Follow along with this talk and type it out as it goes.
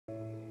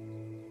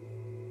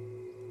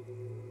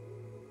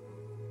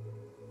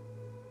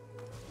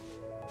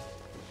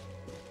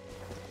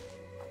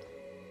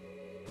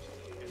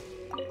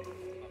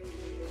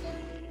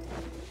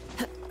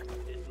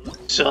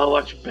So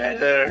much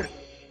better.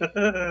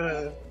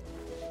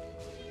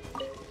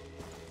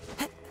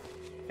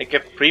 I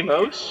kept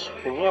Primos?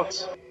 For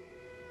what?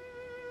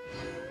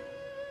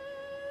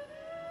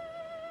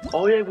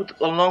 Oh ja, je moet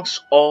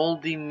langs al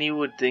die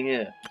nieuwe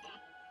dingen.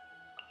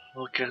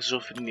 Oh, ik krijg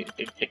zoveel,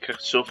 ik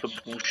krijg zoveel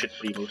bullshit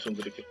Primos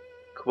omdat ik het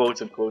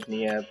quote-unquote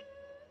niet heb.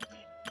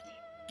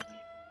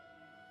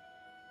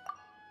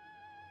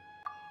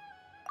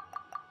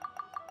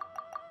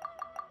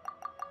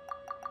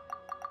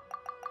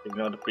 Ik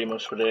know the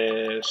Primos for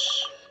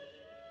this.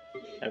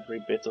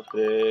 Every bit of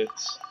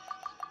it.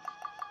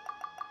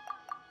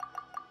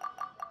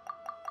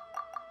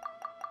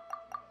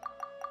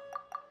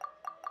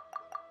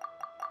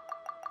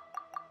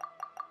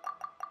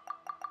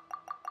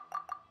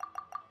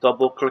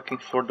 Double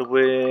clicking for the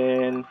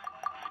win.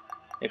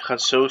 Ik ga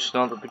zo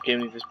snel dat de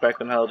game niet eens bij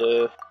kan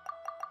houden.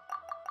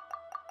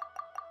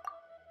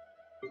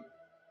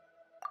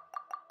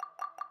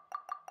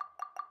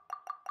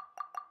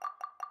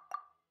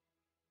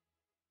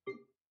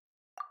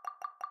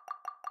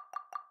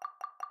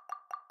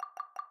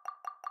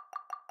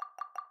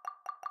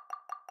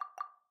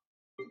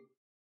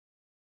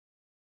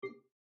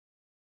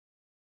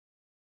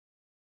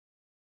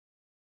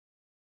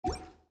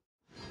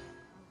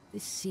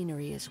 This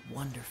scenery is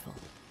wonderful.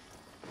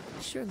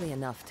 Surely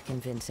enough to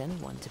convince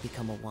anyone to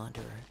become a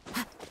wanderer.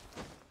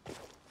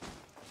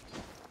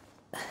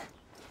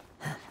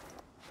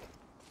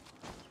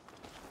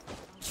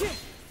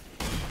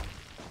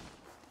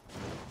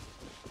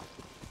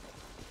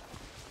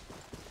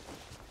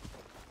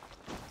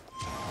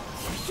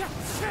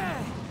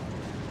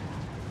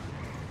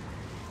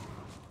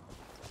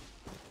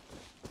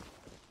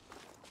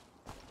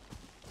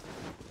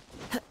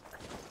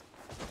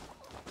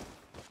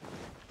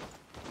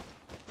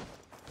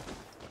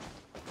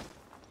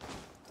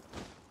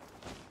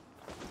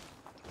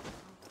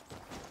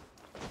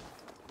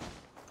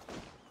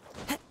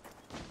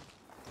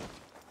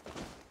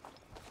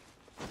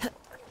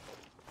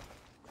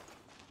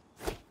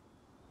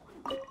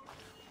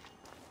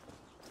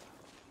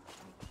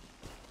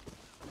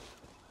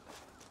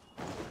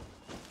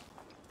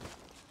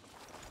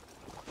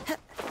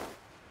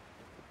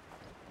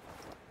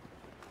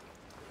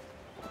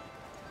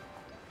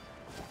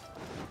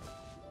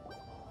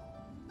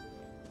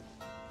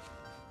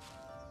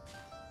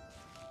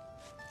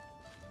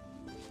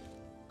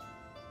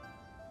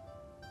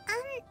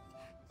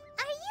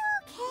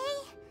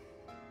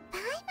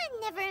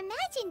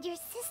 Your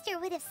sister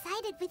would have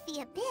sided with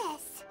the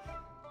Abyss.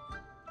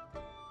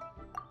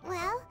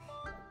 Well,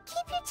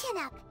 keep your chin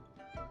up.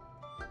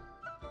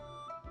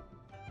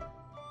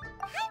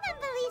 Paimon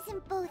believes in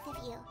both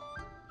of you.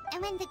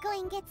 And when the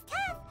going gets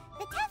tough,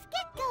 the tough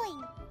get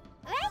going.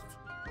 Right?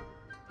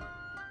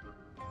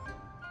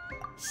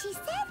 She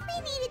said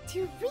we needed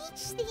to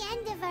reach the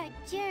end of our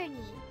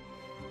journey.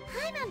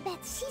 Paimon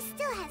bets she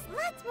still has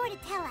lots more to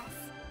tell us.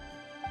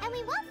 And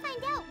we won't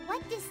find out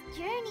what this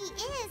journey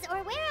is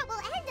or where it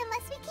will end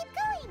unless we keep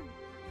going.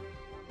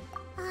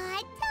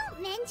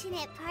 Don't mention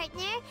it,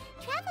 partner.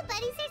 Travel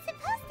buddies are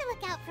supposed to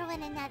look out for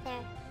one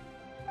another.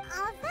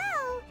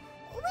 Although,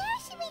 where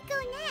should we go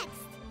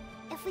next?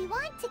 If we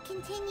want to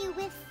continue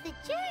with the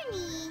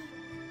journey...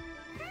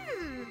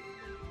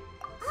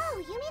 Oh,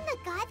 you mean the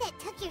god that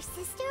took your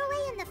sister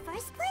away in the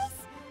first place?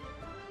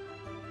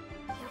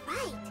 You're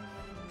right.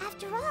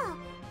 After all,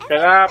 everything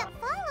that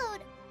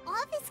followed,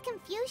 all this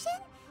confusion...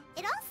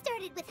 It all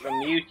started with her.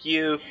 Mute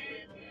you.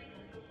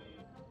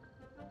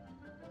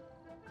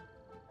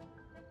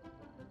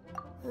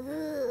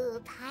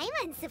 Ooh,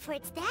 Paimon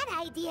supports that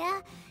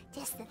idea.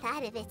 Just the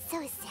thought of it's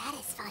so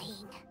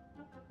satisfying.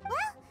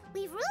 Well,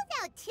 we've ruled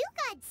out two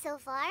gods so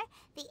far,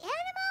 the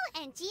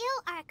Animo and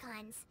Geo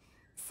Archons.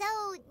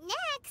 So,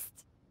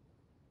 next...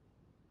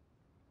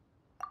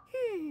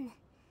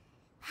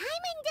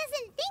 Paimon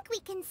doesn't think we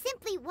can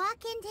simply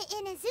walk into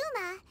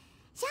Inazuma.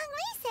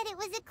 Zhongli said it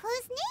was a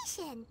closed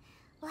nation.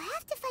 We'll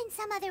have to find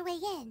some other way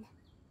in.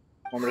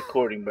 I'm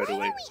recording, by the way.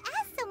 Why don't we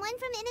ask someone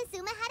from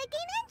Inazuma how to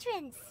gain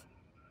entrance?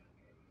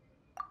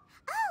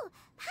 Oh,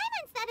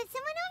 Paimon's thought of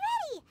someone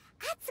already!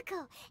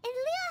 Atsuko, in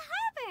Lua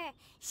Harbor!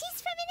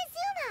 She's from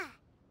Inazuma!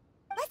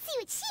 Let's see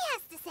what she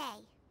has to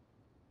say!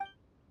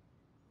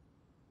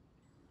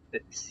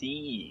 Let's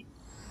see.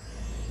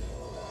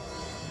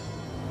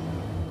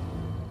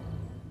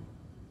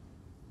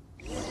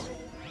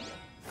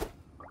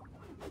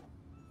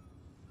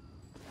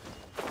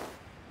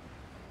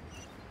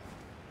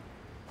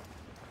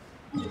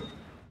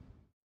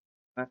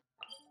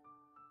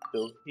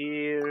 Go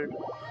here.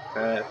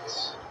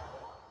 That's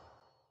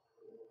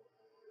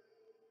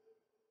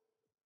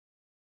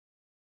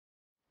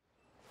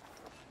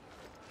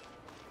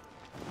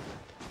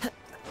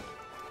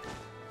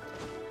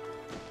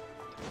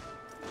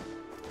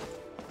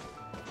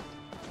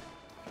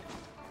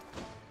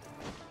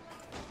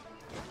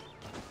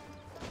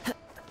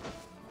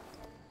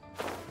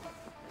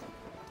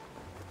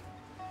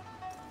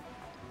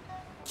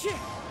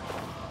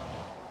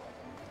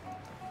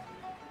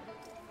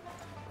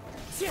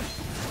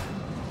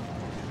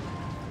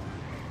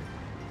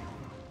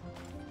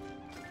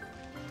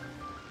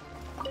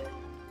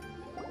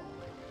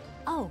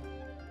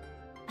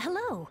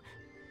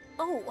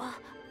Oh,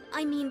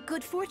 I mean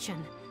good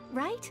fortune,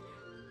 right?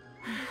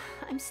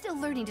 I'm still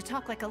learning to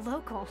talk like a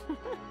local.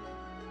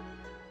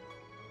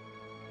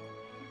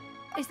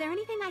 Is there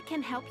anything I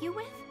can help you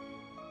with?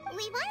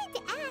 We wanted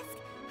to ask,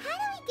 how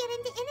do we get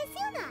into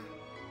Inazuma?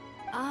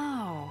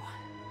 Oh,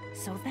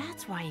 so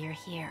that's why you're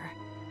here.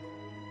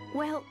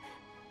 Well,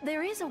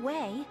 there is a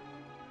way.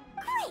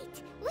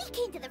 Great! We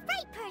came to the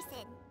right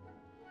person!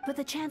 But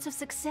the chance of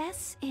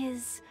success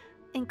is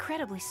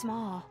incredibly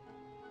small.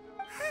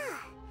 Huh.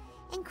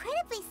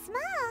 Incredibly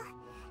small?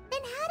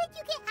 Then how did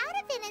you get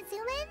out of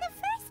Inazuma in the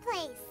first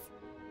place?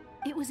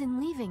 It was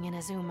in leaving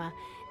Inazuma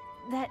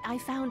that I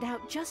found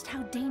out just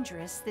how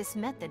dangerous this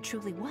method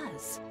truly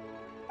was.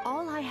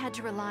 All I had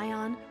to rely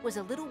on was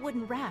a little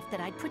wooden raft that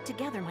I'd put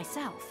together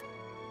myself.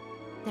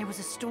 There was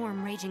a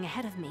storm raging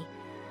ahead of me,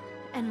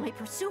 and my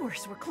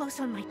pursuers were close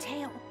on my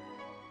tail.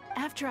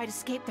 After I'd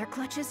escaped their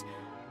clutches,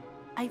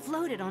 I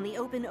floated on the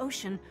open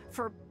ocean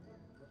for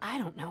I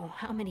don't know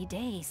how many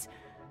days.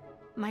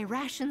 My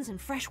rations and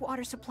fresh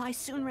water supply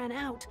soon ran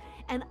out,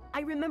 and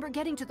I remember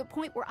getting to the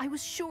point where I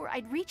was sure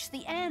I'd reached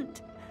the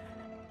end.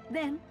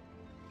 Then,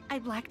 I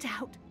blacked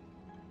out.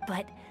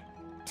 But,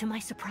 to my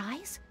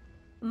surprise,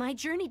 my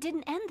journey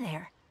didn't end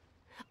there.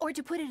 Or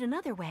to put it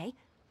another way,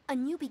 a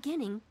new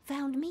beginning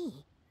found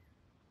me.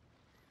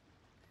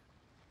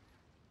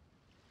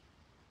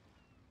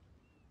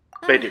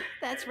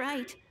 That's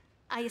right.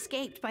 I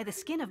escaped by the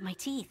skin of my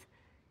teeth.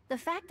 The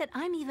fact that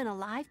I'm even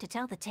alive to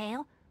tell the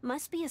tale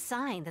must be a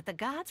sign that the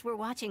gods were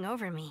watching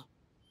over me.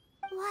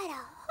 What a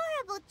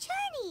horrible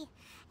journey!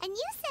 And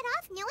you set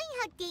off knowing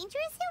how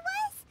dangerous it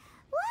was?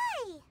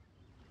 Why?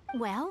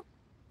 Well,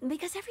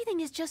 because everything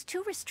is just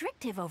too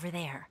restrictive over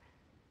there.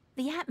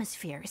 The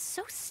atmosphere is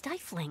so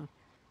stifling.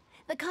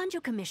 The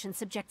Kanjo Commission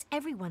subjects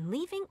everyone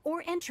leaving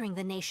or entering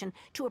the nation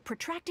to a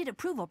protracted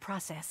approval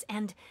process,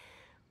 and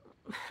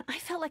I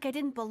felt like I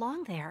didn't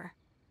belong there.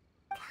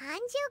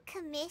 Kanjo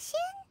Commission?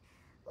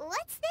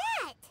 What's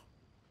that?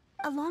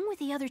 Along with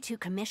the other two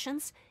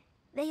commissions,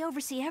 they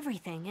oversee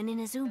everything in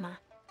Inazuma.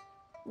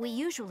 We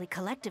usually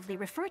collectively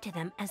refer to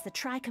them as the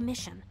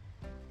Tri-Commission.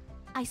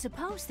 I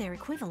suppose they're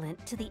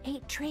equivalent to the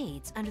 8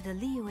 trades under the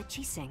Liyue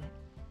Qixing.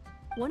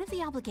 One of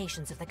the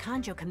obligations of the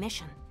Kanjo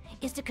Commission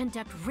is to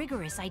conduct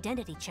rigorous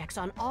identity checks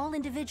on all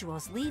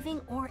individuals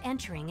leaving or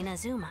entering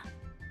Inazuma.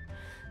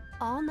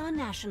 All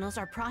non-nationals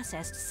are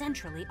processed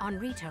centrally on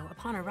Rito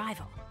upon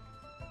arrival.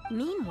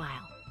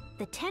 Meanwhile,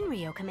 the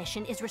Tenryo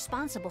Commission is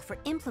responsible for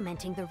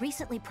implementing the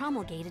recently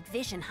promulgated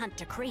Vision Hunt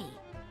Decree.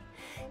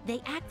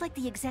 They act like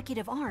the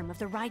executive arm of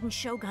the Raiden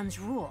Shogun's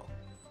rule.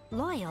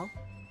 Loyal,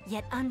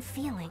 yet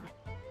unfeeling.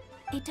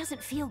 It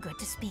doesn't feel good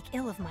to speak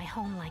ill of my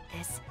home like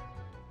this.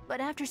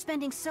 But after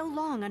spending so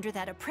long under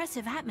that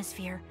oppressive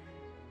atmosphere,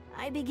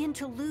 I begin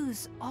to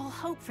lose all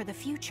hope for the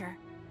future.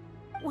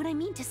 What I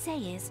mean to say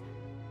is,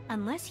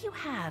 unless you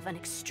have an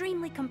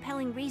extremely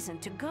compelling reason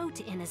to go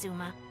to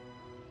Inazuma,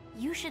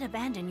 you should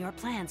abandon your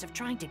plans of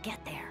trying to get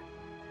there.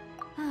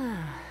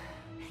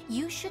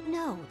 You should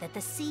know that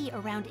the sea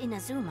around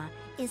Inazuma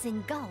is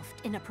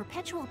engulfed in a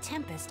perpetual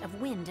tempest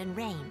of wind and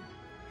rain.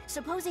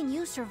 Supposing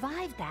you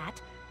survived that,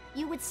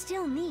 you would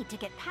still need to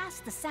get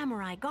past the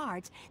samurai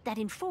guards that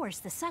enforce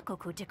the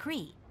Sakoku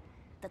Decree,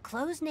 the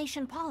closed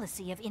nation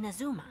policy of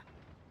Inazuma.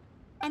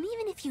 And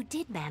even if you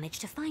did manage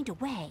to find a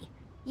way,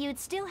 you'd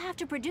still have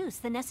to produce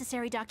the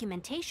necessary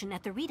documentation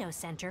at the Rito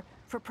Center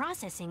for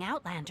processing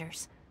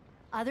Outlanders.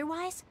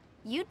 Otherwise,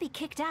 you'd be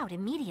kicked out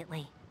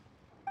immediately.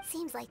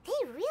 Seems like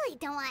they really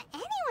don't want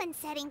anyone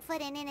setting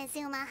foot in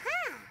Inazuma,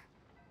 huh?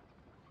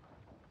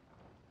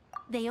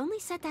 They only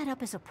set that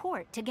up as a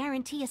port to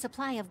guarantee a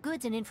supply of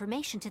goods and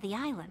information to the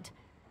island.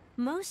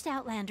 Most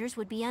Outlanders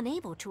would be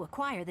unable to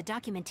acquire the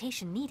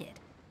documentation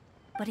needed.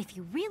 But if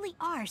you really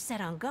are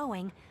set on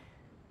going,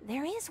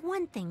 there is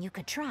one thing you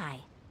could try.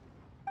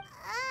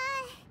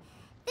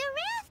 The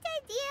raft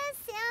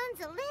idea sounds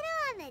a little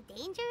on the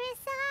dangerous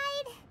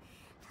side.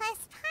 Plus,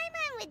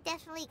 Paimon would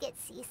definitely get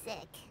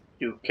seasick.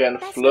 You can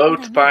That's float,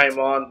 not what I meant.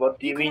 Paimon. What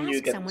do you mean could you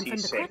ask get someone from the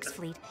seasick? Crux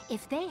fleet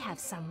if they have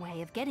some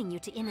way of getting you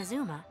to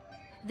Inazuma.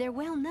 They're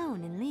well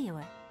known in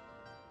Liyue.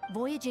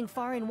 Voyaging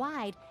far and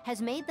wide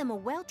has made them a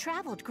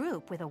well-traveled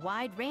group with a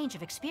wide range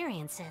of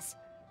experiences.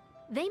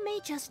 They may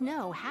just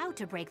know how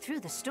to break through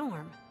the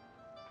storm.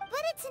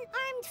 But it's an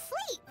armed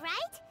fleet,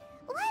 right?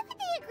 Why would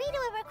they agree to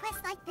a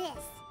request like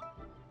this?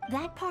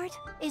 That part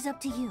is up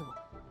to you.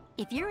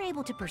 If you're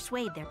able to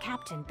persuade their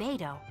captain,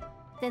 Beidou,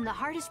 then the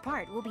hardest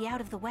part will be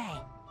out of the way.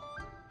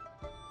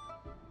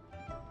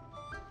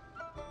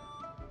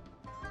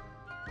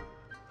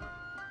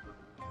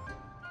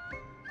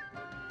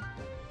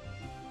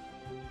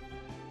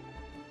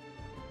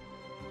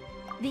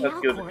 The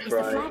Let's give it a Alcor is the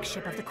try.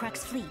 flagship of the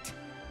Crux fleet.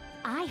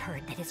 I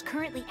heard that it's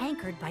currently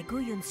anchored by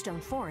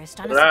Guyunstone Forest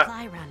on a Ah.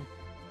 supply run.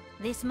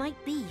 This might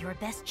be your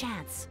best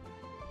chance.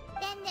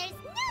 Then there's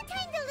no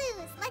time to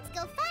lose. Let's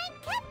go find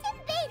Captain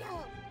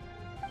Beidou.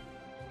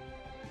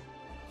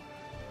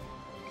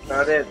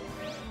 Got it.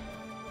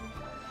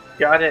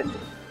 Got it.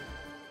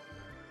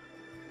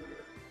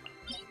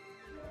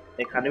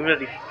 Ik ga nu naar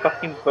die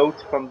fucking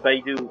boot van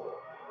Baidu.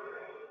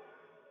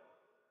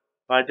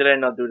 Why did I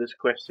not do this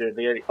quest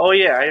here? Oh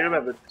yeah, I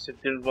remember because I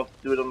didn't want to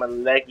do it on my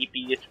laggy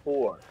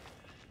PS4.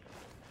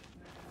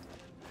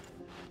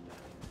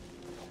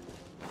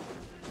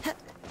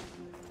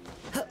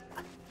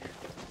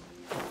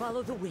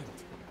 Follow the wind.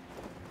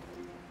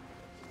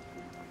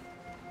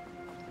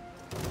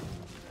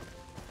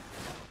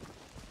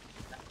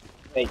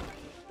 Hey,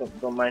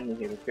 don't mind me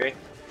here, okay?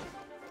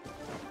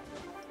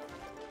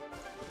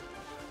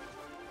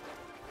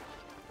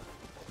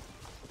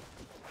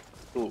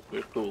 Cool,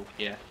 we're cool,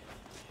 yeah.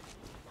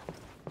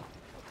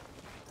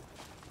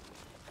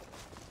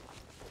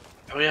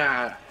 Oh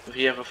yeah,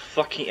 we have a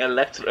fucking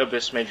electro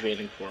abyss mage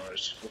waiting for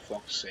us, for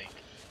fuck's sake.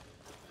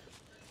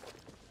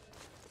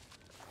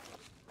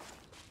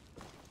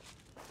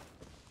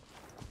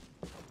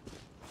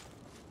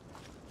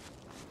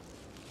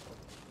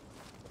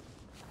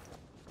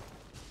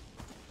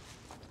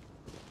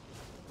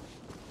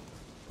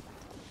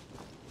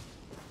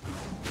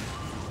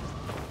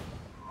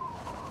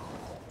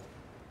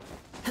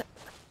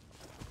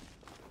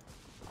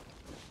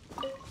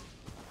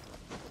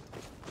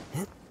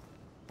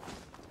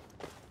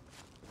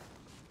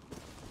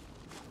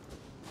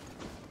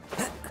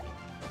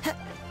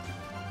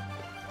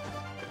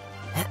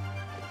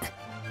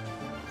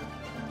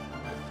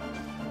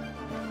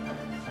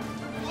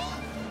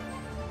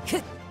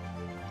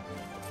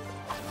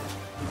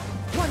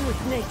 One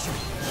with nature.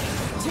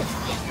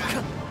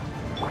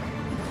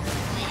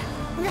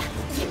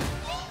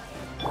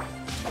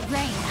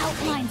 Rain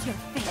outlines your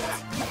fate.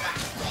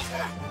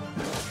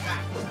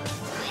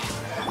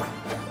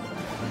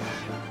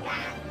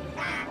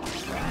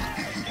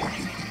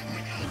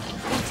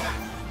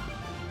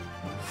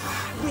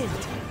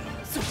 Wind.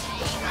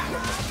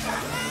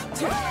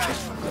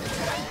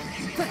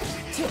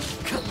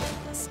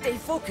 Stay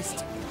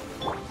focused.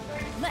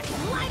 Let's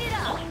light it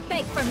up.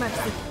 Beg for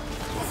mercy.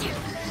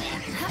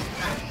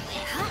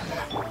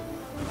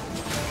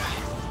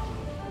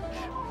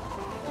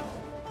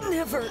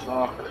 Never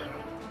Fuck.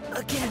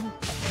 again.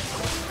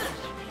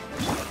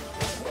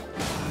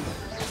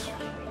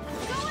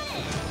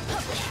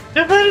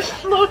 The man is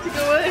floating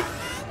away!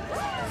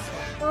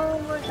 Oh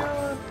my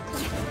god.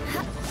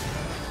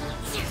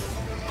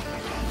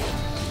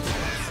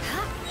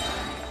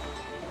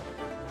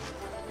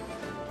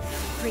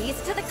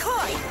 Freeze to the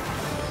core.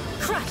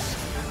 Crush.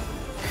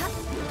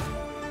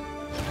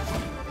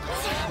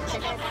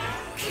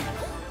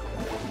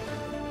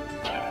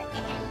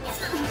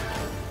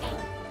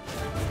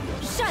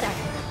 Shudder.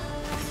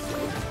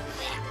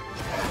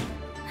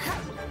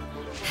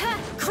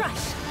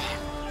 Crush.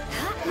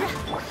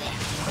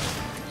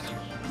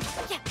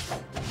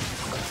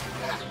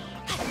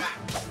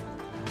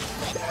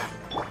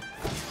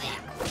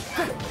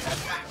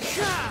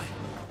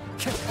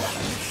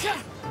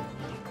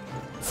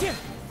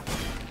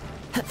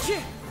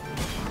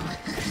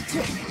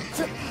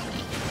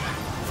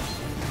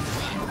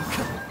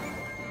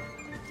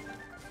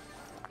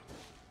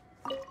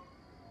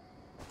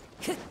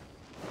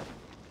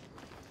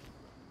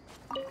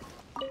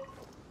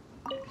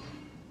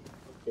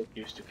 Get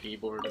used to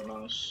keyboard and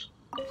mouse.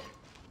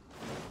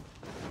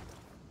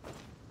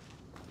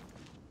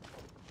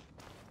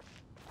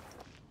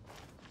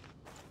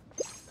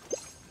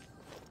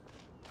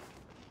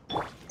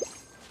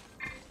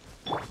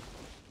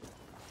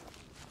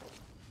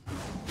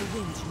 The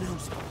wind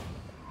knows me.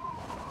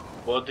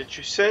 What did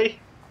you say?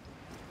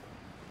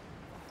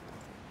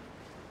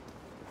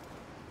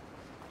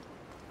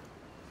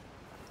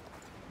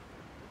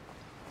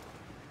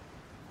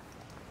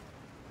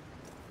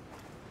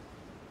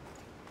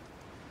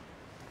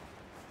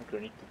 I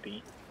don't need to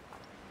pee.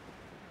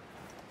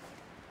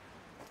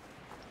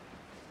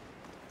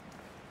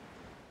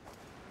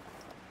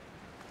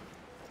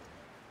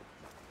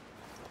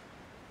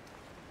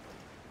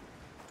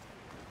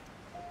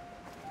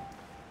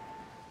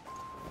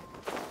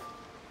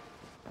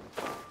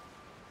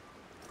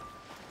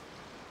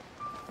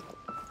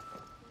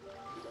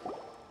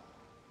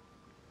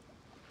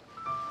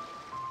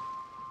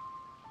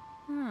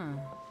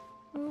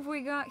 Who have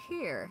we got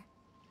here?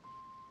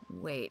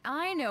 Wait,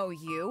 I know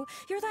you.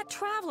 You're that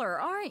traveler,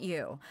 aren't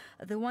you?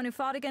 The one who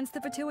fought against the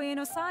Fatui and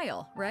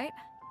Osile, right?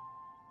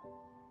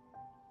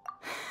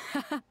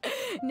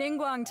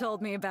 Ningguang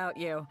told me about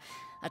you.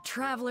 A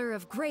traveler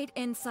of great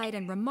insight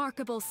and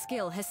remarkable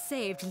skill has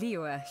saved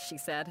Liyue, she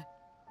said.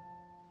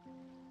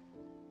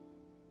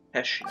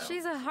 Has she now?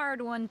 She's a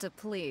hard one to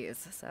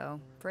please, so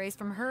praise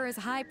from her is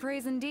high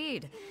praise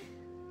indeed.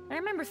 I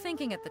remember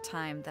thinking at the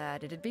time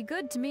that it'd be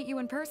good to meet you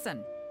in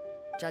person.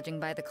 Judging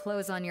by the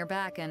clothes on your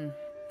back and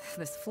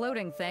this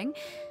floating thing,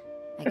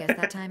 I guess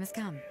that time has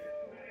come.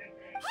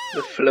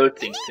 The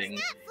floating thing.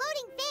 It's not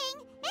floating thing.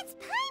 It's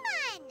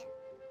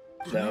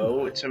Paimon.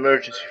 No, it's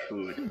emergency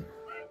food.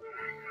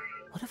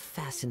 What a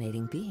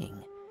fascinating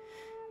being.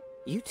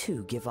 You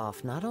two give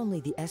off not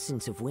only the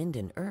essence of wind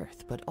and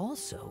earth, but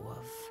also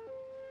of...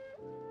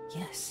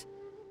 yes,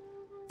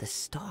 the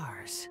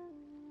stars.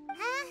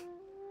 Huh?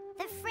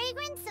 The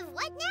fragrance of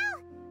what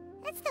now?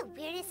 That's the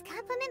weirdest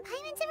compliment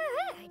Paimon's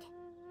ever heard.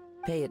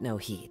 Pay it no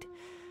heed.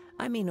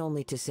 I mean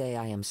only to say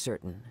I am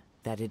certain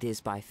that it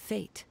is by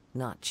fate,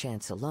 not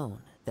chance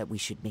alone, that we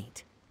should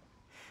meet.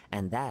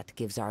 And that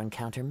gives our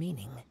encounter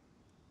meaning.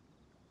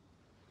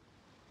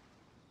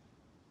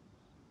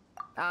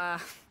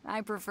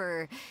 I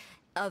prefer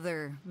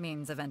other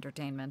means of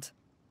entertainment.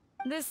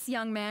 This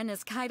young man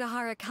is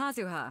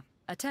Kazuha,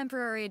 a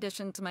temporary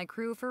addition to my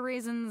crew for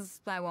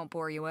reasons I won't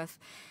bore you with.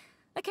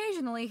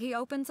 Occasionally, he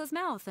opens his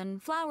mouth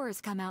and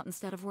flowers come out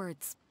instead of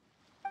words.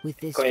 With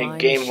this Going fine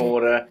game ship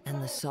order.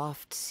 and the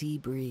soft sea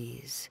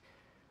breeze,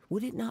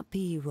 would it not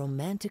be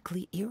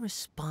romantically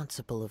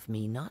irresponsible of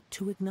me not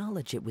to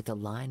acknowledge it with a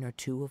line or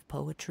two of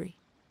poetry?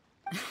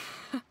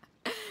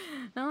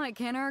 No, I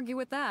can't argue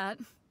with that.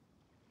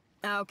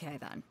 Okay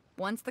then.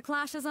 Once the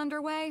clash is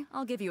underway,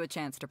 I'll give you a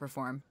chance to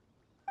perform.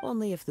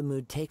 Only if the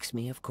mood takes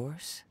me, of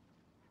course.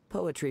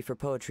 Poetry for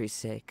poetry's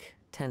sake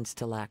tends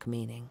to lack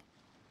meaning.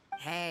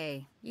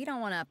 Hey, you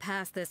don't want to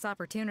pass this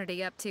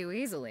opportunity up too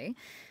easily.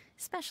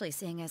 Especially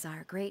seeing as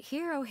our great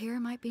hero here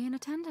might be in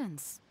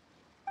attendance.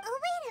 Oh,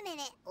 wait a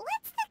minute.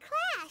 What's the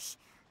clash?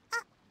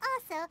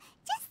 Also,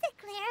 just to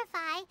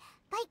clarify,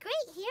 by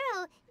great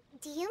hero,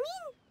 do you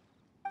mean?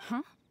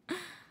 Huh?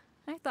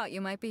 I thought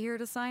you might be here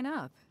to sign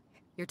up.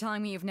 You're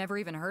telling me you've never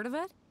even heard of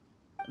it?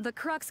 The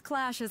Crux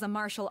Clash is a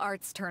martial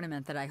arts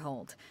tournament that I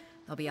hold.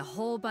 There'll be a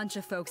whole bunch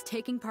of folks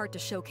taking part to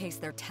showcase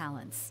their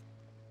talents.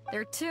 There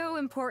are 2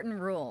 important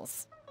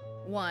rules.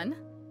 1,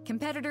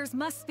 competitors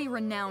must be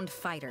renowned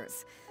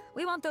fighters.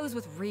 We want those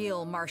with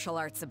real martial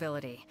arts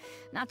ability,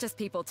 not just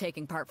people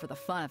taking part for the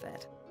fun of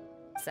it.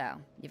 So,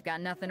 you've got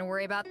nothing to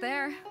worry about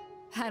there.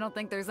 I don't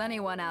think there's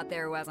anyone out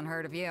there who hasn't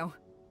heard of you.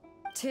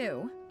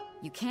 2,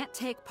 you can't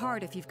take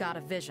part if you've got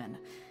a vision.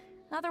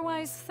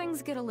 Otherwise,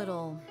 things get a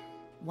little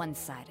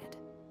one-sided.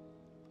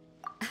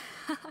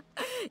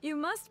 You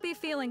must be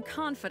feeling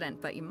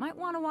confident, but you might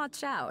want to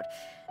watch out.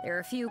 There are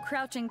a few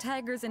crouching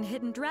tigers and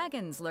hidden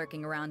dragons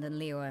lurking around in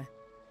Liyue.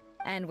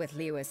 And with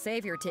Liyue's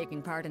savior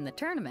taking part in the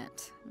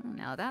tournament,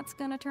 now that's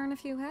gonna turn a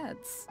few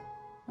heads.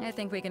 I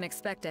think we can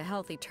expect a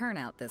healthy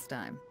turnout this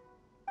time.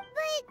 But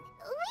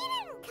we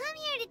didn't come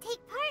here to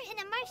take part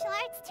in a martial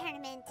arts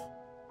tournament.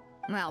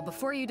 Well,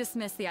 before you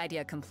dismiss the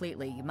idea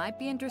completely, you might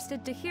be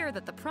interested to hear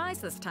that the prize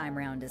this time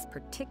round is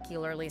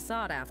particularly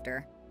sought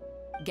after.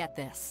 Get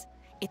this.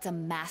 It's a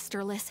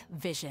masterless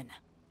vision.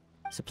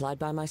 Supplied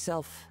by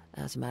myself,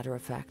 as a matter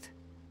of fact.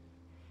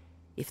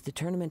 If the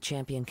tournament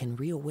champion can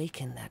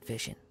reawaken that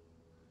vision,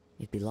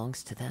 it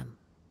belongs to them.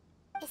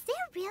 Is there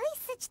really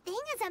such thing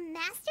as a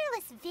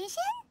masterless vision?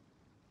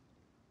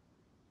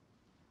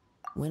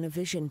 When a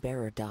vision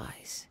bearer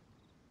dies,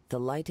 the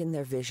light in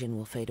their vision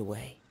will fade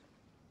away.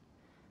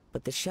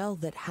 But the shell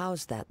that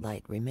housed that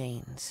light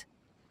remains.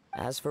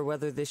 As for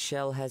whether this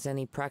shell has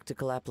any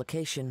practical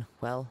application,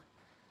 well,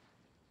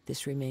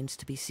 this remains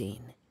to be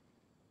seen.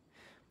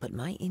 But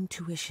my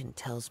intuition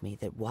tells me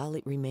that while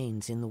it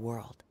remains in the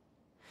world,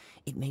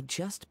 it may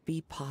just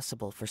be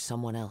possible for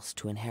someone else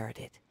to inherit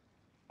it.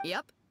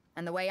 Yep.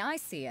 And the way I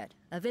see it,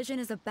 a vision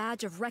is a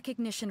badge of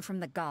recognition from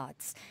the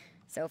gods.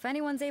 So if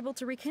anyone's able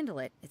to rekindle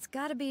it, it's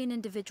gotta be an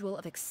individual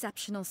of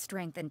exceptional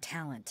strength and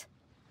talent.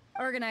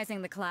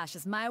 Organizing the clash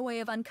is my way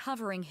of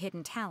uncovering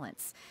hidden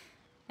talents.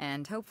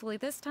 And hopefully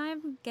this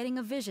time, getting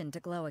a vision to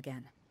glow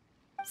again.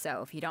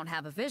 So if you don't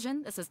have a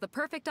vision, this is the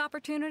perfect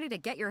opportunity to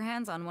get your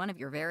hands on one of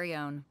your very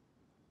own.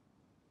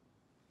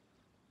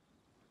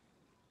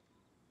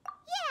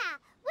 Yeah,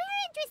 we're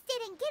interested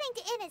in getting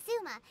to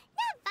Inazuma,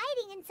 not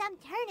fighting in some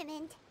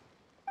tournament.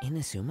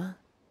 Inazuma?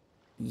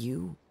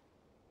 You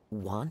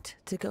want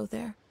to go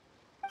there?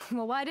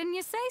 Well, why didn't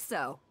you say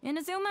so?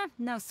 Inazuma?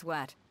 No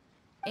sweat.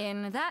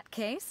 In that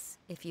case,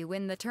 if you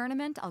win the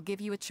tournament, I'll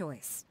give you a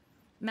choice.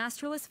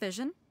 Masterless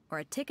Vision, or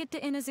a ticket to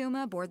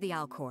Inazuma aboard the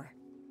Alcor.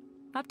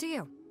 Up to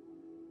you.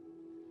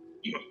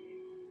 You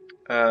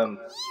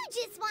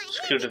just want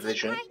Screw him the to take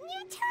vision. part in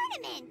your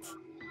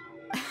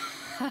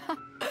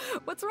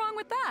tournament. What's wrong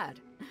with that?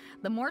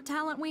 The more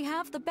talent we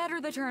have, the better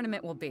the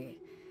tournament will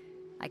be.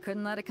 I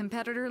couldn't let a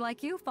competitor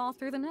like you fall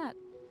through the net.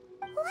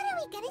 What are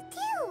we gonna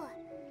do?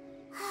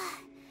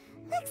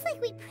 Looks like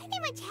we pretty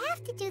much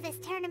have to do this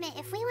tournament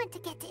if we want to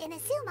get to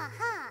Inazuma,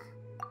 huh?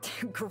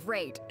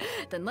 Great.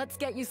 Then let's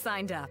get you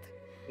signed up.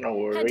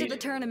 No Head to worries. the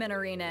tournament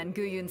arena in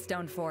Guyun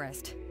Stone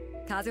Forest.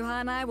 Kazuha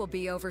and I will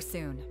be over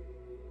soon.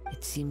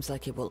 It seems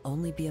like it will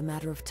only be a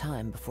matter of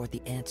time before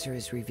the answer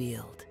is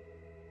revealed.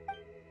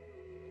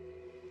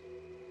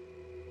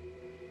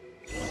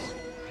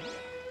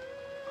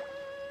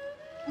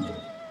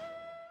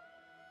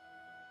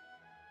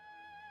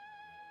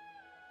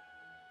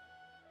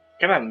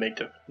 Can I make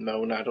the...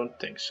 No, I don't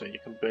think so. You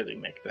can barely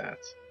make that.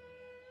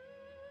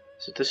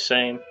 Is it the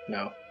same?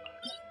 No.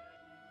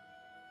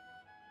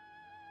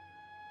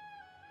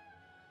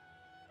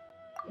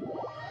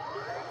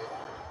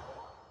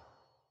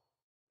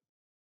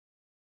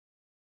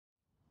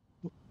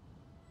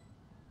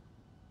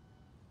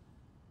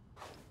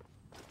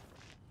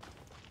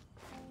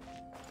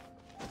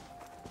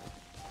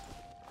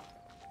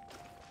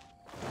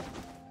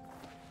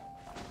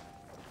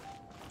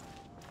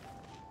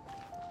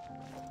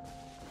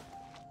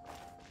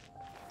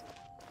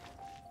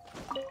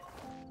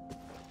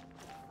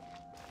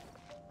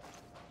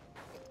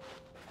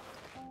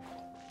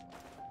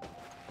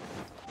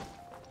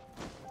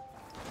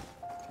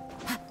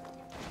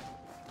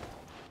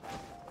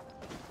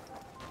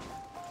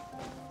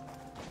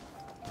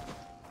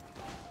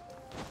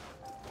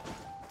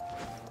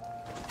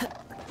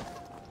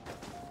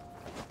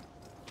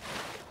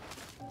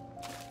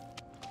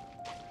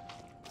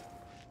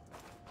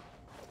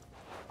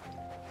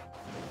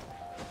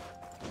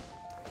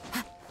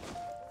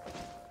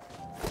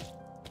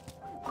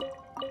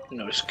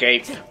 No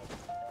escape.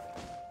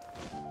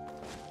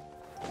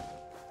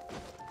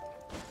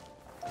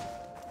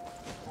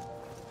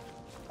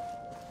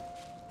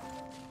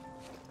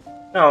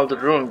 Now the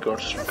ruin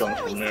guards are coming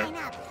Before we from there. sign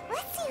up,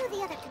 let's see who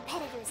the other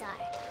competitors are.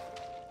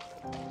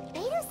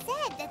 Beto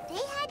said that they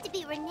had to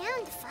be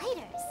renowned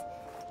fighters.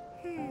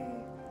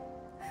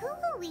 Who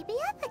will we be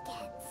up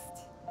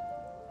against?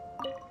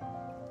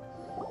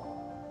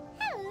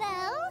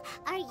 Hello!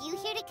 Are you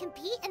here to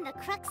compete in the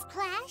Crux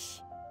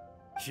Clash?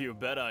 You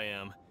bet I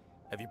am.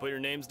 Have you put your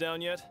names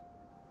down yet?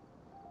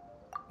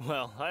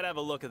 Well, I'd have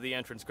a look at the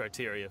entrance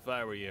criteria if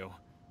I were you.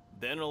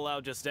 Then allow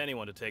just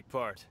anyone to take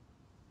part.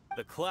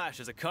 The Clash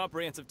is a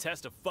comprehensive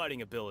test of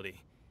fighting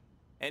ability.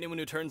 Anyone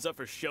who turns up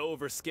for show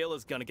over skill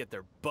is gonna get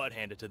their butt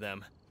handed to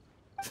them.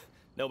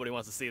 Nobody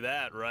wants to see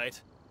that, right?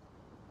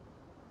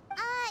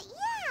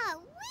 Yeah,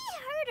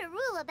 we heard a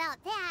rule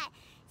about that.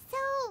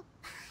 So,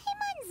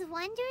 Paimon's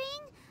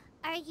wondering,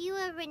 are you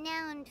a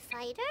renowned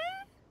fighter?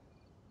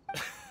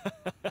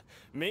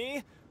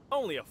 Me?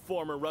 Only a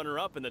former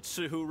runner-up in the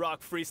Chihu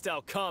Rock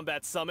Freestyle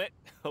Combat Summit.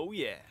 Oh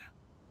yeah.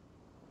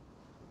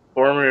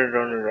 Former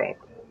runner-up.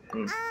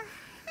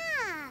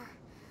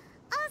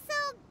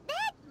 Also,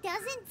 that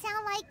doesn't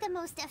sound like the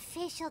most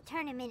official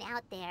tournament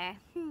out there.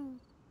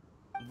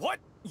 What?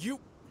 You...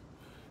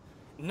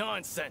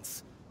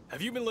 Nonsense.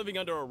 Have you been living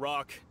under a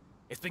rock?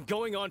 It's been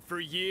going on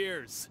for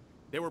years.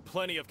 There were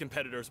plenty of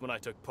competitors when I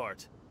took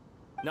part.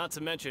 Not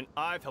to mention,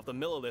 I've helped the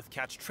Millilith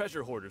catch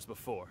treasure hoarders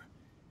before.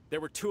 There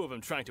were 2 of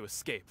them trying to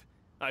escape.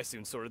 I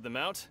soon sorted them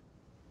out.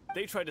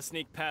 They tried to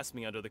sneak past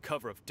me under the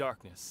cover of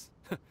darkness.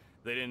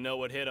 They didn't know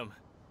what hit them.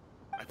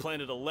 I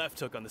planted a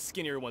left hook on the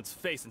skinnier one's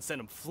face and sent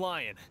him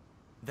flying.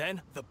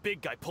 Then, the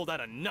big guy pulled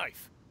out a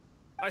knife.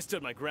 I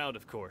stood my ground,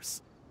 of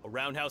course. A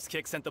roundhouse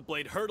kick sent the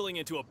blade hurtling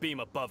into a beam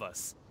above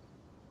us.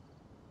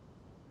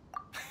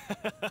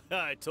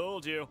 I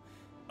told you.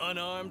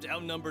 Unarmed,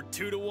 outnumbered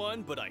 2 to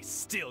 1, but I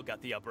still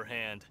got the upper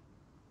hand.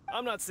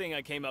 I'm not saying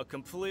I came out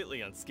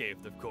completely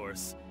unscathed, of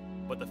course,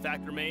 but the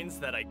fact remains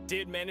that I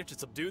did manage to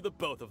subdue the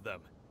both of them,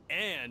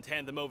 and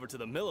hand them over to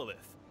the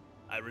Millilith.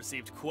 I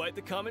received quite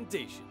the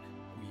commendation.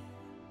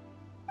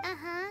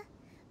 Uh-huh.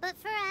 But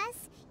for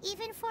us,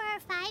 even 4 or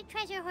 5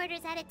 treasure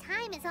hoarders at a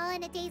time is all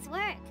in a day's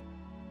work.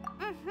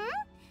 Alright,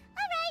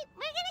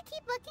 we're gonna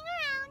keep looking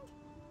around.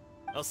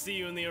 I'll see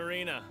you in the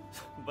arena,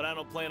 but I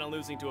don't plan on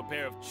losing to a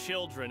pair of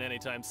children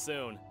anytime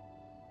soon.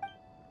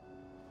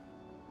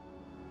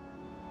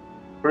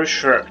 Pretty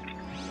sure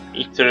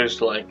Ether is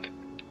like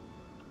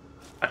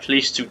at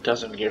least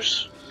 2,000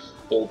 years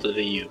older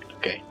than you.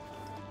 Okay.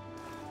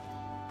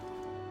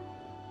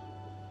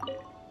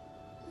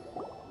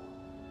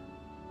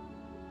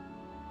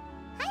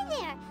 Hi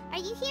there! Are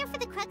you here for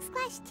the Crux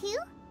Clash too?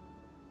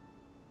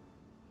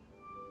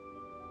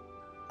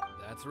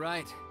 That's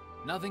right.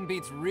 Nothing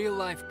beats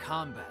real-life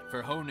combat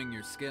for honing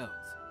your skills.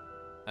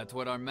 That's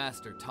what our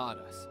master taught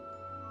us.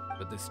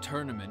 But this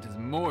tournament is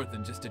more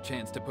than just a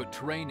chance to put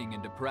training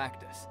into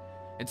practice.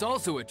 It's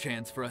also a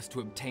chance for us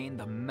to obtain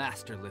the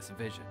masterless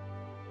vision.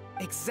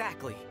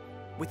 Exactly.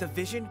 With a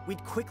vision,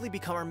 we'd quickly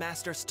become our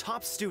master's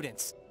top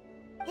students.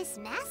 This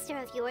master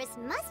of yours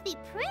must be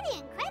pretty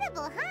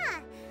incredible, huh?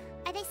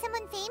 Are they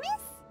someone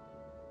famous?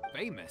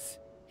 Famous?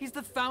 He's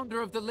the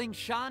founder of the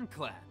Lingshan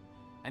clan,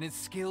 and his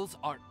skills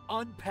are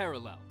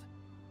unparalleled.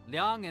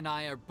 Liang and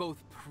I are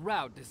both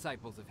proud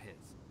disciples of his.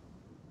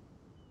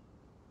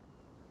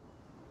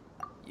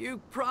 You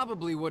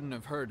probably wouldn't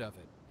have heard of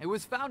it. It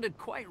was founded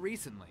quite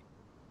recently.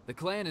 The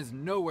clan is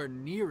nowhere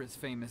near as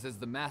famous as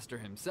the master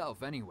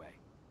himself anyway.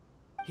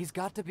 He's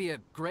got to be a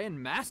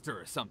grand master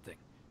or something.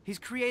 He's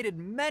created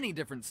many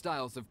different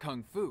styles of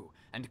kung fu,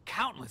 and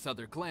countless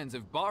other clans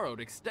have borrowed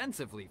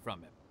extensively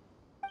from him.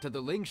 To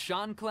the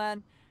Lingshan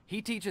clan,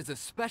 he teaches a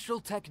special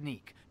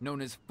technique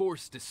known as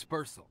force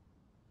dispersal.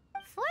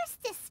 Force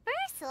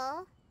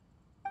dispersal?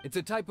 It's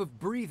a type of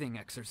breathing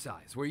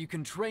exercise where you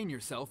can train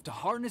yourself to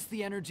harness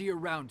the energy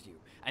around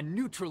you and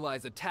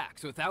neutralize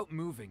attacks without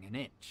moving an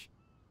inch.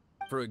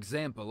 For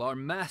example, our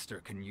master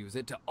can use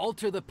it to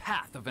alter the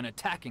path of an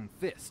attacking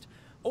fist,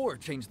 or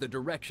change the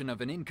direction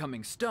of an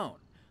incoming stone,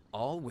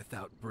 all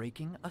without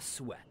breaking a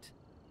sweat.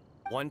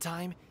 One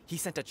time, he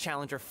sent a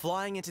challenger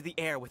flying into the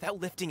air without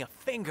lifting a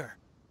finger.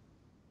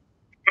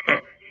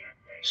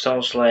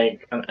 Sounds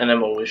like an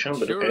animal vision,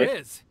 but Sure okay.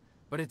 is,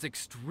 but it's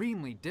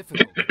extremely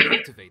difficult to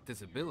cultivate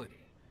this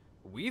ability.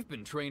 We've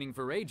been training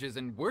for ages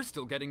and we're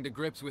still getting to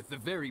grips with the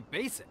very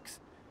basics.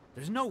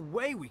 There's no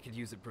way we could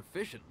use it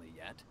proficiently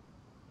yet.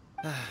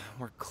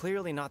 We're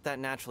clearly not that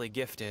naturally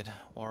gifted,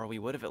 or we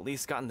would have at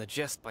least gotten the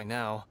gist by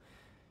now.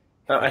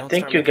 I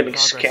think you're getting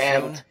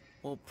scammed. Soon,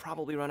 we'll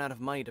probably run out of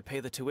money to pay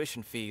the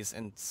tuition fees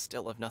and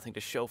still have nothing to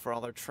show for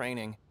all our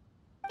training.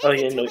 Oh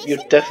yeah, no,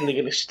 you're definitely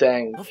getting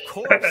stung. Of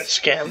course.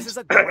 Scammed. This is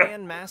a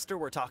grand master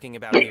we're talking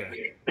about here.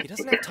 He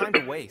doesn't have time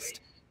to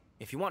waste.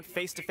 If you want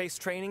face-to-face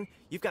training,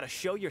 you've got to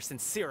show you're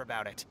sincere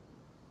about it.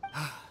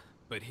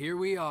 But here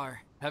we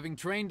are, having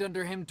trained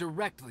under him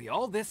directly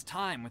all this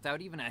time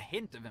without even a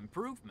hint of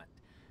improvement.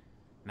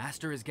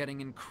 Master is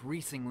getting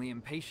increasingly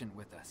impatient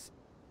with us.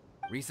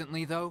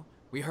 Recently, though,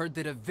 we heard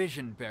that a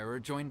Vision Bearer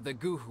joined the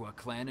Kazuha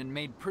clan and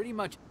made pretty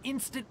much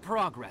instant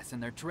progress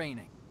in their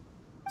training.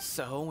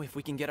 So, if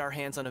we can get our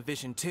hands on a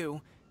Vision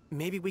too,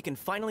 maybe we can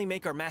finally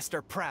make our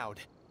master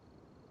proud.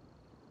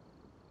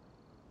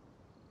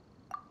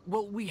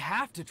 Well, we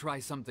have to try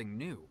something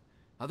new.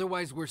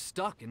 Otherwise, we're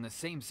stuck in the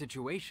same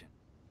situation.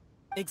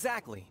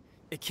 Exactly.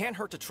 It can't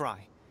hurt to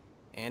try.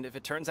 And if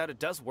it turns out it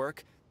does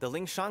work, the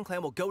Ling Shan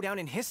clan will go down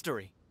in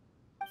history.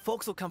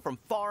 Folks will come from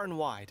far and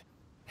wide.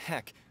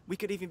 Heck, we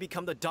could even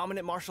become the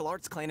dominant martial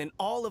arts clan in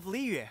all of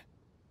Liyue.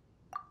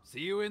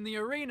 See you in the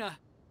arena.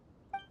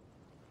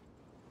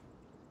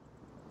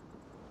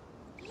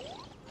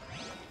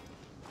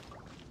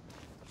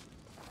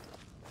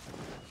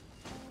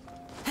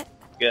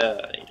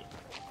 Guy.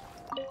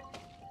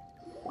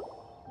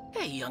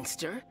 Hey,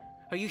 youngster.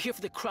 Are you here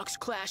for the Crux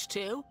Clash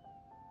too?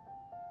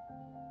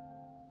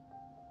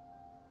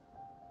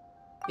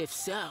 If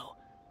so,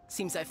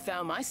 seems I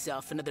found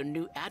myself another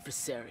new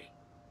adversary.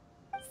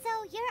 So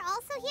you're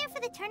also here for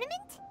the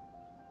tournament?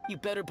 You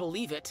better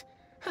believe it.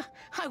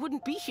 I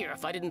wouldn't be here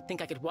if I didn't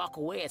think I could walk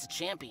away as a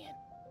champion.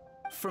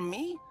 For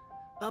me,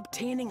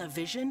 obtaining a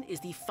vision is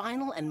the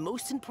final and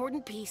most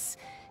important piece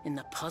in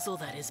the puzzle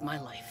that is my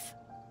life.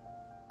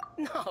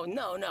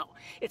 No.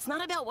 It's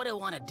not about what I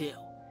want to do.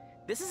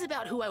 This is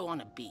about who I want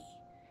to be.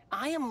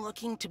 I am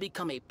looking to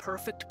become a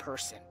perfect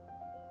person.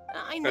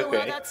 I know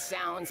how that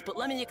sounds, but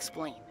let me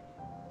explain.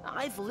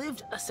 I've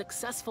lived a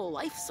successful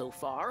life so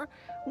far,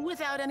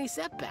 without any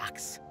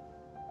setbacks.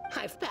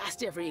 I've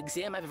passed every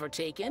exam I've ever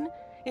taken,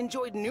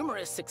 enjoyed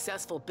numerous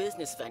successful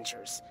business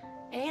ventures,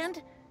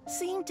 and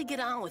seem to get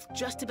on with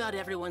just about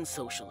everyone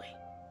socially.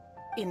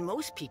 In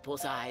most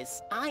people's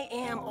eyes, I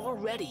am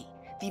already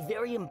the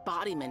very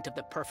embodiment of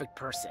the perfect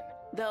person.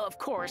 Though, of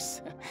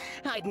course,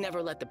 I'd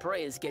never let the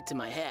praise get to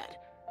my head.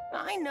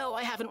 I know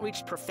I haven't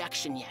reached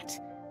perfection yet,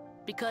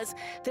 because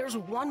there's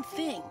one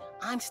thing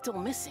I'm still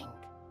missing.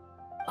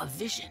 A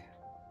vision.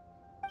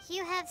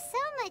 You have so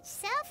much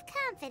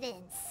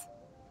self-confidence.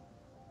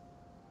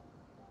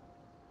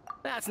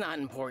 That's not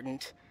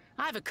important.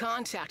 I have a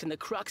contact in the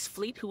Crux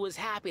fleet who was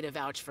happy to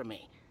vouch for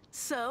me,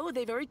 so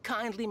they very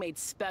kindly made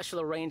special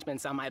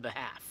arrangements on my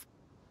behalf.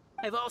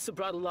 I've also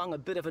brought along a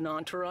bit of an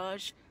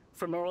entourage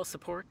for moral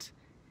support.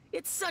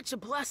 It's such a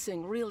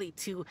blessing, really,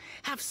 to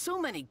have so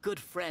many good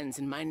friends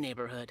in my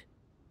neighborhood.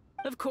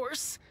 Of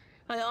course,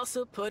 I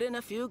also put in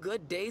a few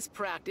good days'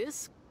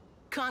 practice,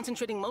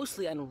 concentrating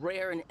mostly on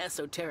rare and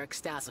esoteric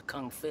styles of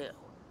Kung Fu.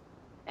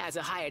 As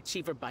a high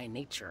achiever by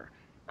nature,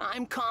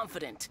 I'm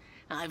confident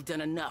I've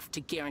done enough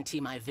to guarantee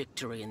my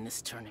victory in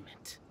this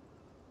tournament.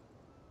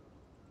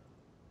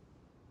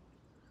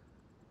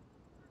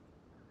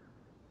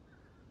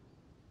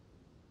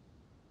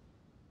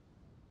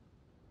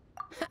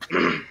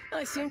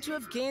 I seem to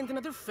have gained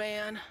another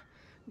fan.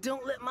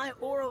 Don't let my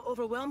aura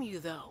overwhelm you,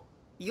 though.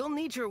 You'll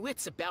need your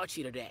wits about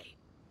you today.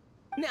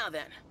 Now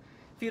then,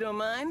 if you don't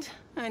mind,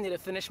 I need to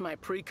finish my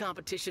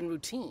pre-competition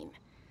routine.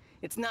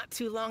 It's not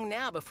too long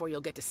now before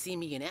you'll get to see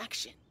me in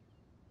action.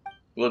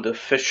 Will the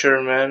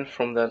fisherman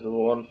from that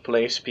one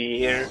place be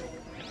here?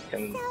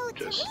 And So,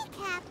 just to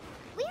recap,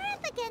 we're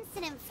up against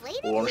an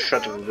inflated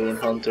one-shot ego, of Rune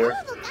some Hunter.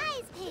 horrible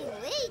guys paying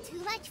way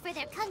too much for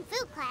their Kung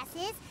Fu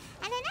classes,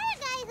 and another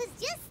guy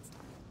who's just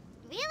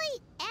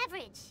really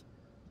average.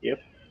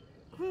 Yep.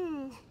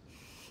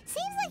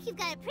 Seems like you've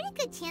got a pretty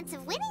good chance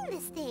of winning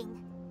this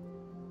thing.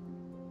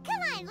 Come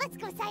on, let's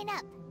go sign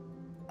up.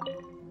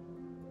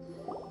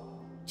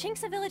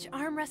 Chinksa Village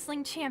Arm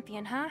Wrestling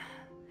Champion, huh?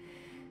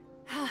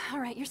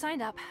 Alright, you're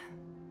signed up.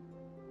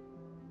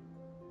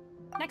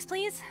 Next,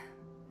 please.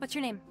 What's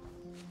your name?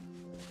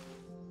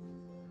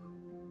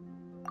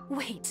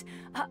 Wait,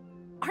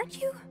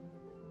 aren't you?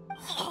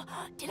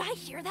 Did I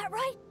hear that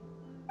right?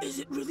 Is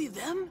it really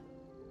them?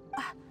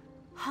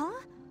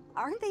 Huh?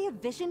 Aren't they a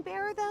vision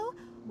bearer, though?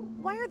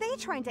 Why are they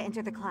trying to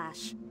enter the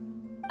clash?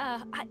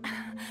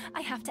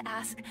 I have to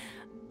ask,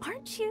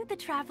 aren't you the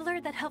traveler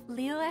that helped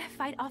Liyue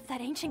fight off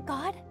that ancient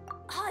god?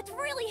 Oh, it's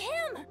really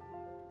him!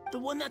 The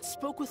one that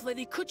spoke with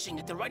Lady Kuching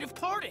at the rite of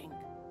parting.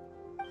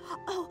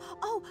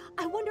 Oh,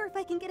 I wonder if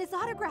I can get his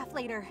autograph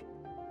later.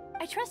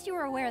 I trust you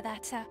are aware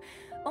that,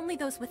 only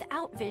those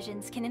without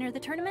visions can enter the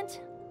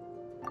tournament?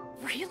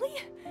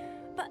 Really?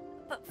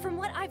 But from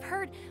what I've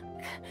heard,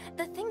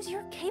 the things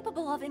you're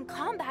capable of in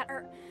combat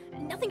are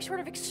nothing short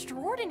of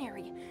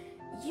extraordinary.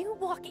 You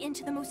walk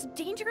into the most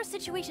dangerous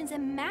situations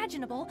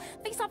imaginable,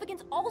 face off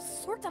against all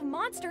sorts of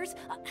monsters,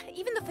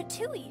 even the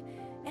Fatui,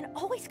 and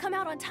always come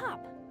out on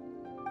top.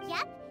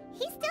 Yep,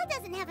 he still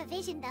doesn't have a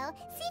vision, though.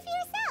 See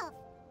for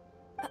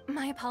yourself.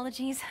 My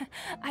apologies.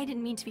 I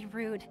didn't mean to be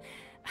rude.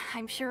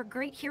 I'm sure a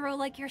great hero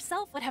like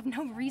yourself would have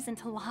no reason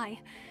to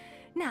lie.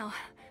 Now,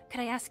 could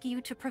I ask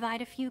you to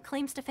provide a few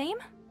claims to fame?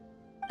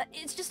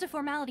 It's just a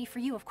formality for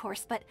you, of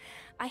course, but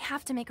I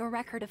have to make a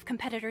record of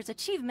competitors'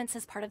 achievements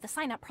as part of the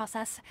sign-up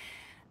process.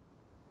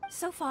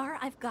 So far,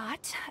 I've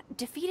got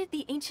defeated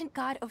the ancient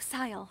god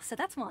Osail, so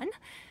that's one.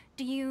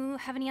 Do you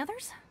have any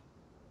others?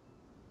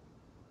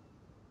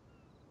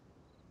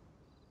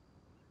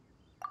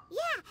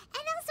 Yeah,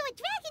 and also a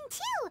dragon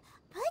too!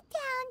 Put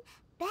down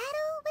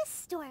battle with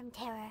Storm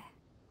Terror.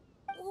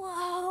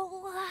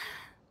 Whoa.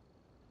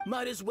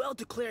 Might as well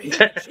declare him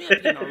the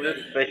champion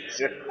already.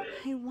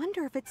 I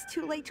wonder if it's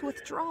too late to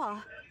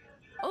withdraw.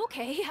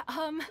 Okay,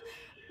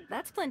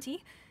 that's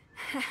plenty.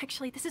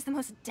 Actually, this is the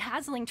most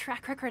dazzling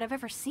track record I've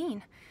ever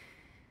seen.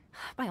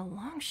 By a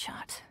long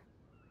shot.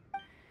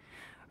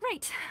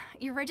 Right,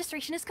 your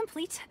registration is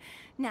complete.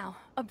 Now,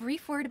 a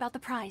brief word about the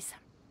prize.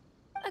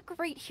 A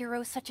great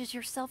hero such as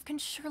yourself can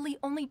surely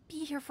only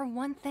be here for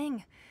one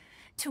thing.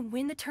 To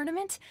win the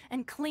tournament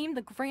and claim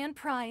the grand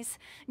prize,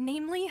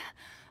 namely,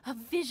 a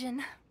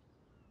vision.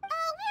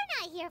 Oh,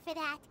 we're not here for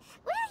that.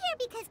 We're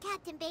here because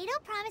Captain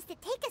Beidou promised to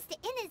take us to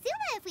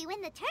Inazuma if we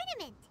win the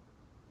tournament.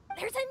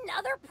 There's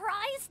another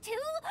prize, too?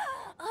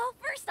 Oh,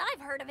 first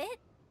I've heard of it.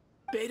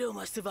 Beidou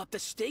must have upped the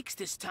stakes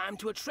this time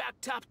to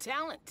attract top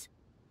talent.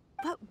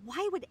 But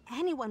why would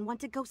anyone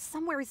want to go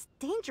somewhere as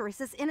dangerous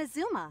as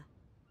Inazuma?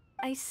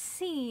 I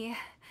see.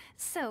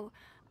 So,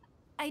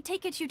 I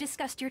take it you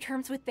discussed your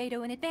terms with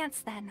Beidou in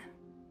advance, then?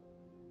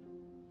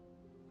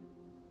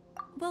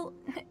 Well,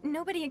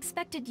 nobody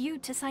expected you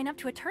to sign up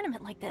to a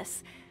tournament like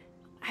this.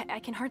 I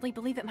can hardly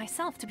believe it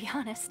myself, to be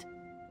honest.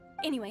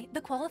 Anyway,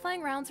 the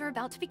qualifying rounds are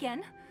about to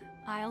begin.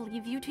 I'll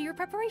leave you to your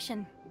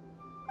preparation.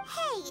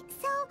 Hey,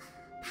 so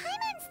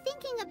Paimon's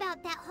thinking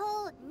about that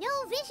whole no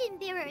vision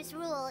bearers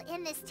rule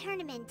in this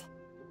tournament.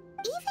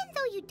 Even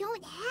though you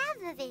don't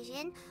have a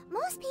vision,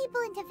 most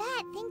people in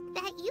Teyvat think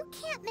that you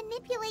can't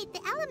manipulate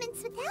the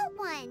elements without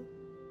one.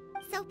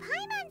 So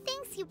Paimon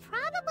thinks you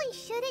probably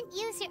shouldn't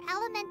use your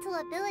elemental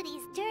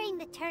abilities during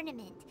the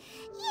tournament.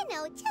 You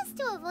know, just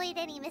to avoid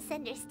any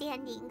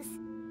misunderstandings.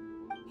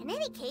 In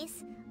any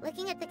case,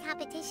 looking at the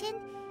competition,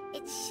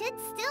 it should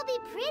still be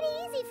pretty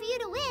easy for you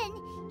to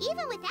win,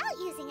 even without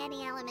using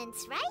any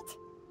elements, right?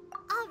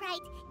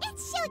 Alright,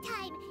 it's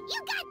showtime! You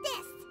got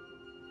this!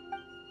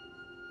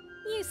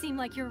 You seem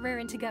like you're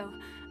raring to go.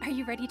 Are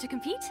you ready to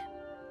compete?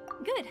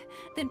 Good.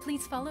 Then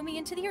please follow me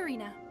into the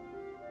arena.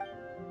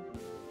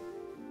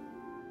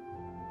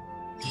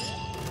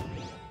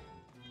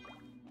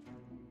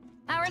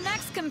 Our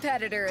next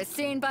competitor is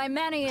seen by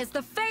many as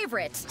the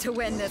favorite to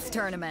win this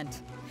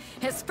tournament.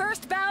 His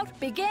first bout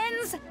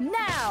begins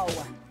now!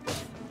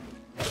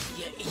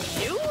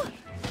 You?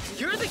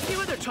 You're the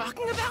hero they're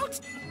talking about?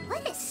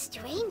 What a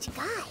strange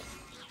guy.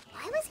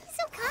 Why was he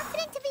so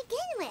confident to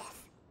begin with?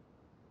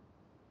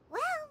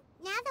 Well,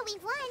 now that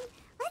we've won,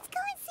 let's go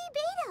and see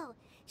Beidou.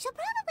 She'll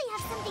probably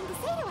have something to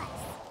say to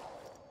us.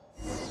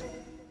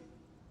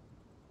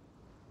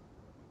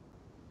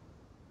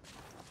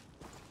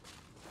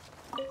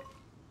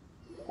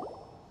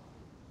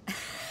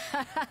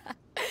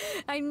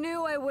 I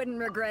knew I wouldn't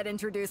regret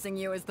introducing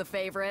you as the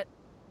favorite.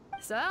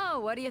 So,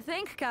 what do you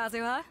think,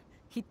 Kazuha?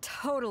 He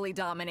totally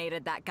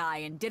dominated that guy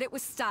and did it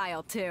with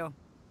style, too.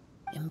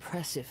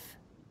 Impressive.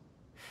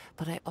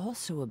 But I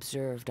also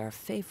observed our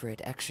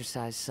favorite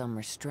exercise some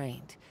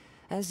restraint,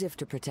 as if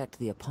to protect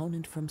the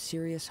opponent from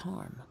serious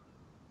harm.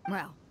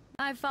 Well,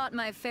 I've fought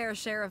my fair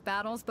share of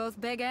battles, both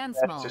big and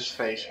small. That's his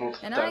face.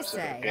 And I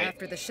say,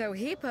 after the show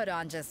he put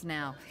on just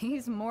now,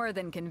 he's more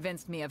than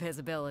convinced me of his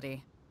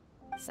ability.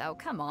 So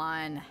come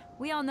on,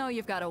 we all know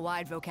you've got a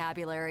wide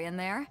vocabulary in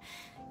there.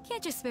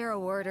 Can't you spare a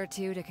word or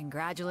two to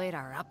congratulate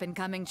our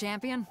up-and-coming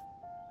champion?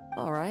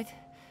 All right.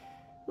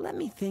 Let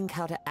me think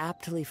how to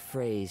aptly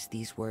phrase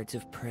these words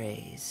of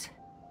praise.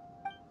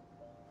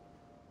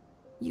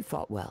 You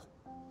fought well.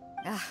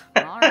 All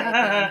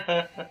right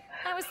then.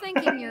 I was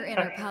thinking your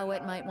inner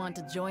poet might want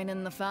to join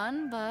in the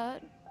fun,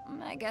 but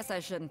I guess I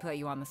shouldn't put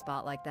you on the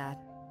spot like that.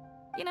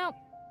 You know,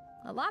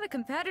 a lot of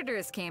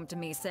competitors came to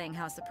me saying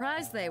how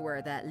surprised they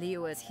were that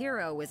Liyue's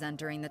hero was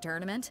entering the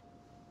tournament.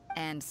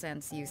 And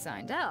since you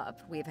signed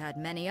up, we've had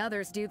many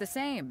others do the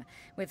same,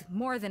 with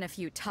more than a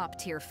few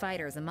top-tier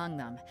fighters among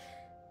them.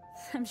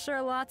 I'm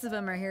sure lots of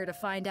them are here to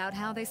find out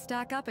how they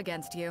stack up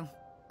against you.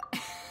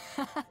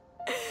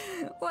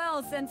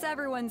 Well, since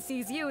everyone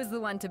sees you as the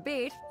one to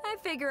beat, I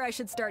figure I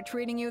should start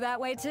treating you that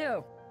way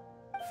too.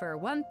 For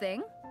one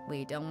thing,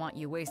 we don't want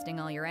you wasting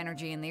all your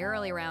energy in the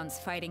early rounds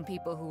fighting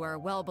people who are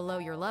well below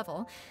your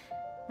level.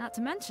 Not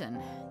to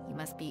mention, you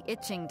must be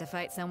itching to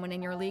fight someone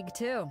in your league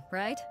too,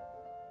 right?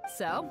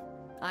 So,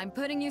 I'm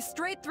putting you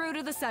straight through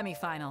to the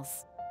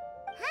semifinals.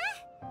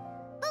 Huh?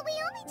 But we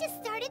only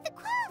just started the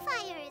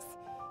qualifiers.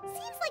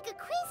 Seems like a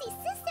crazy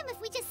system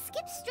if we just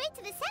skip straight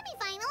to the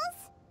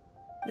semifinals.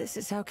 This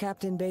is how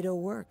Captain Beidou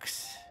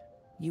works.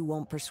 You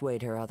won't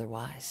persuade her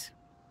otherwise.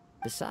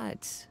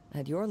 Besides,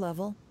 at your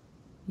level,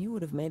 you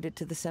would have made it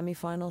to the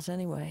semifinals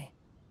anyway.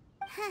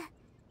 Huh.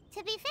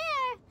 To be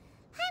fair,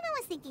 Paimon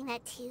was thinking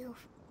that too.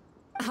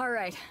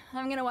 Alright,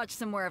 I'm gonna watch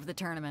some more of the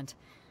tournament.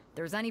 If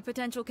there's any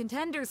potential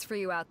contenders for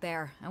you out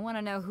there, I want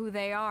to know who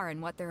they are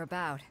and what they're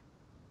about.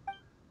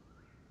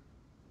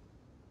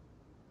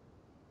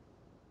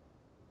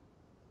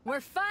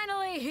 We're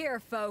finally here,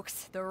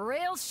 folks. The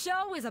real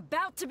show is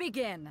about to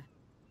begin.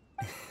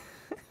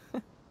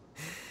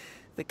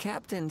 The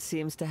captain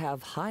seems to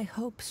have high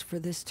hopes for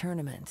this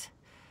tournament.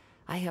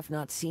 I have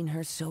not seen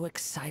her so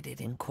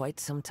excited in quite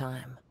some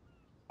time.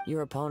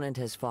 Your opponent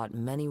has fought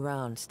many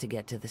rounds to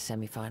get to the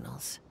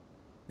semifinals.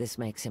 This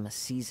makes him a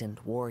seasoned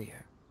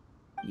warrior.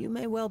 You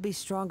may well be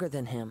stronger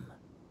than him,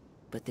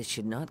 but this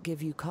should not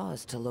give you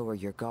cause to lower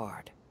your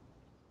guard.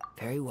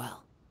 Very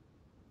well.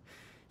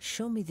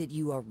 Show me that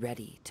you are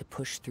ready to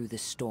push through the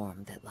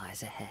storm that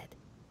lies ahead.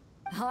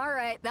 All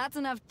right, that's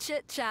enough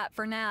chit-chat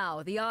for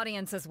now. The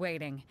audience is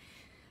waiting.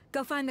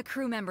 Go find the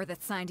crew member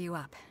that signed you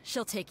up.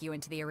 She'll take you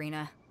into the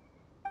arena.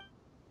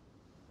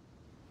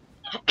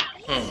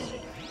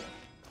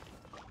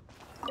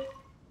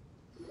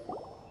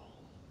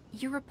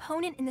 Your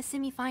opponent in the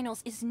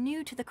semifinals is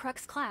new to the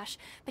Crux Clash,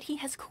 but he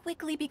has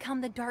quickly become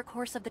the dark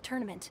horse of the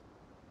tournament.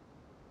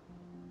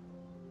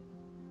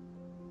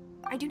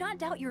 I do not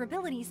doubt your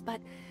abilities, but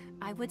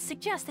I would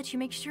suggest that you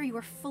make sure you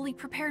are fully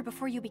prepared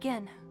before you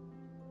begin.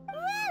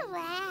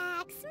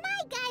 Relax,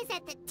 my guy's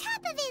at the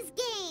top of his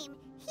game.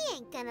 He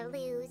ain't gonna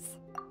lose.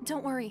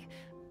 Don't worry.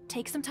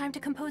 Take some time to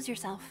compose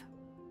yourself.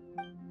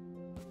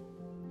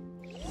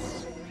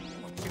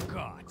 What you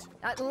got?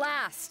 At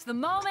last, the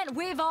moment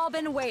we've all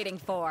been waiting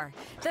for.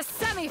 The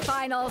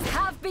semifinals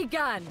have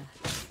begun.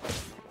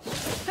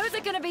 Who's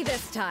it gonna be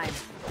this time?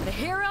 The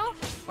hero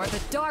or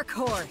the dark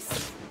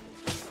horse?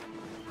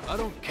 I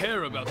don't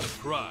care about the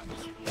prize.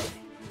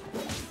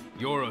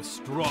 You're a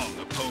strong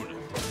opponent.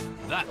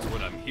 That's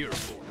what I'm here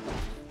for.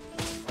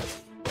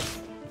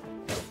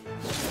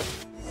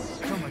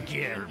 Come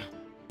again.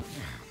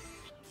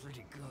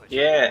 Pretty good.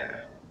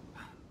 Yeah.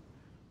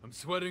 I'm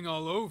sweating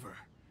all over.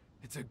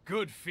 It's a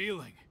good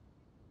feeling.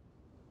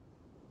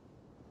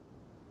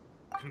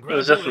 It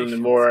was definitely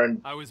more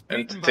I was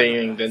beaten by the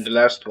entertaining than best. the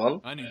last one.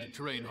 I need to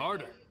train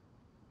harder.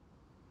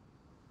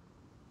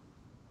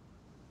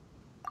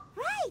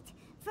 Right!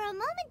 For a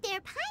moment there,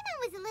 Paimon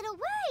was a little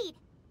worried.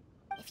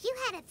 If you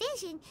had a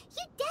vision,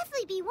 you'd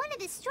definitely be one of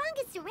the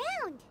strongest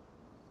around.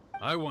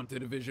 I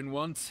wanted a vision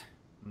once,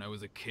 when I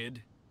was a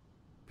kid.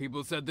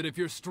 People said that if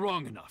you're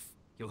strong enough,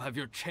 you'll have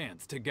your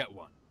chance to get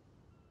one.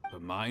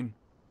 But mine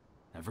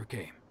never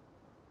came.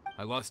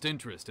 I lost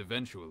interest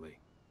eventually.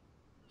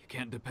 You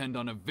can't depend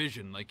on a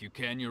vision like you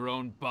can your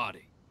own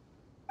body.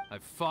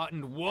 I've fought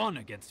and won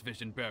against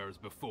vision bearers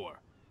before.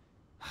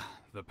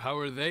 The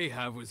power they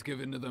have was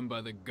given to them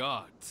by the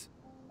gods.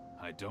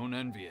 I don't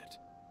envy it.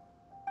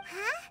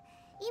 Huh?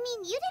 You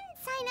mean you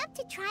didn't sign up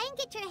to try and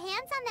get your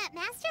hands on that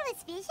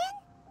masterless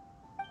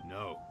vision?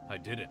 No, I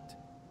didn't.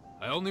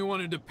 I only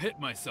wanted to pit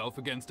myself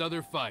against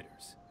other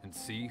fighters and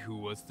see who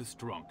was the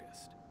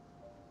strongest.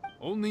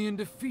 Only in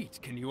defeat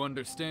can you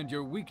understand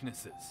your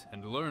weaknesses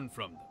and learn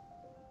from them.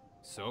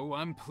 So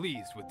I'm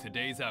pleased with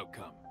today's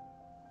outcome.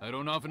 I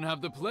don't often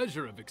have the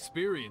pleasure of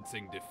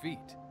experiencing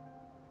defeat.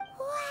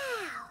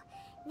 Wow!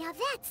 Now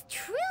that's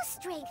true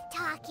strength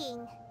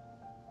talking.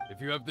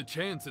 If you have the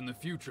chance in the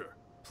future,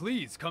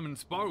 please come and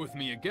spar with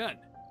me again.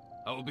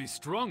 I will be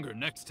stronger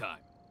next time.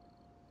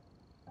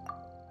 By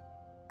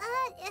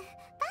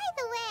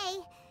the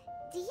way,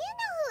 do you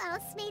know who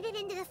else made it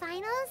into the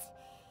finals?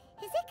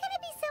 Is it gonna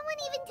be someone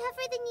even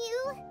tougher than you?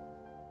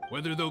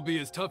 Whether they'll be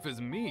as tough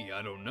as me,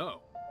 I don't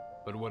know.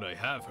 But what I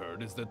have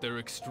heard is that they're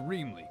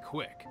extremely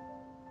quick.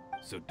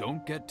 So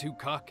don't get too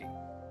cocky.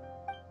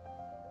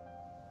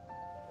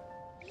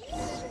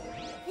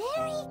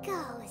 There he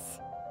goes.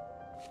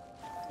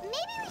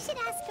 Maybe we should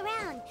ask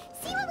around,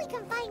 see what we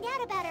can find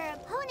out about our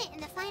opponent in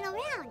the final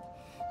round.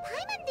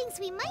 Paimon thinks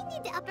we might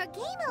need to up our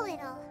game a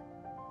little.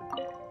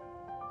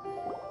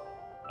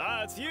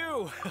 Ah, it's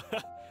you!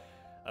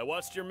 I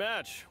watched your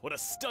match. What a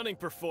stunning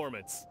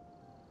performance.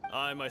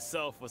 I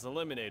myself was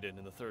eliminated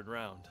in the third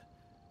round.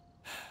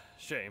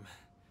 Shame.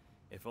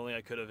 If only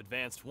I could have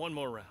advanced one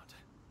more round.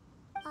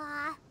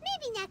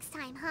 Maybe next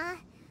time, huh?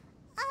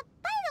 By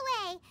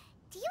the way,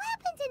 do you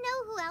happen to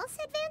know who else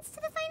advanced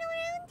to the final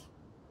round?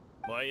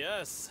 Why,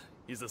 yes.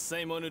 He's the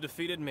same one who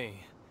defeated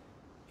me.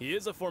 He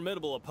is a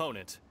formidable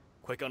opponent,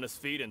 quick on his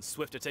feet and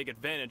swift to take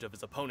advantage of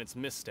his opponent's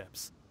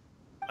missteps.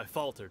 I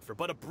faltered for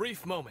but a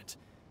brief moment,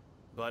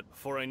 but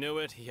before I knew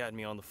it, he had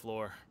me on the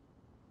floor.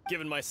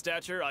 Given my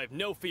stature, I have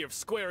no fear of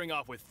squaring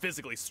off with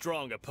physically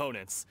strong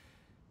opponents.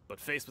 But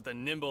faced with a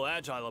nimble,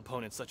 agile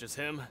opponent such as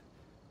him,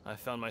 I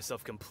found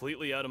myself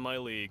completely out of my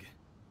league.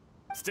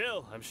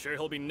 Still, I'm sure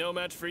he'll be no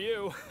match for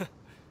you.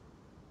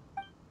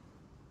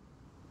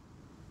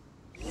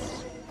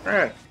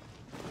 Alright.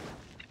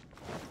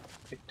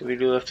 We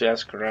do have to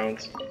ask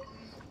around.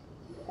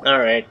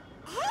 Alright.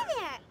 Hey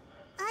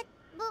there!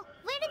 Well,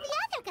 where did the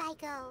other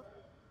guy go?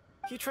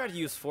 He tried to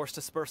use force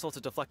dispersal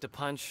to deflect a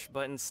punch,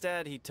 but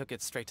instead he took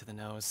it straight to the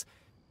nose.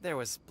 There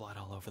was blood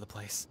all over the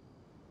place.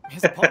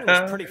 His opponent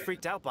was pretty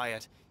freaked out by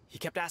it. He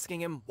kept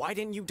asking him, "Why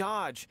didn't you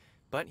dodge?"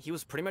 But he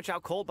was pretty much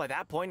out cold by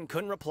that point and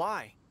couldn't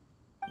reply.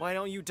 "Why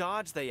don't you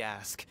dodge?" they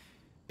ask.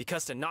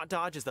 Because to not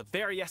dodge is the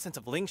very essence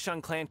of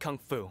Lingshan clan kung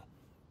fu.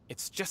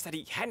 It's just that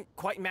he hadn't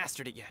quite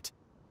mastered it yet.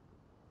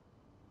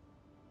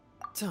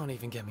 Don't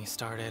even get me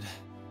started.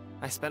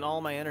 I spent all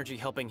my energy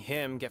helping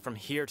him get from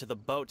here to the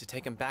boat to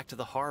take him back to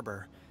the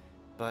harbor.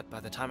 But by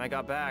the time I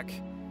got back,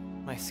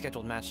 My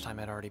scheduled match time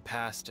had already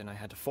passed, and I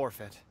had to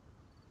forfeit.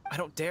 I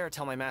don't dare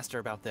tell my master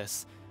about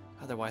this,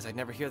 otherwise I'd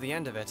never hear the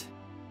end of it.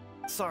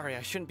 Sorry,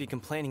 I shouldn't be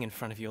complaining in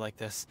front of you like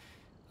this.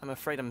 I'm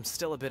afraid I'm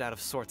still a bit out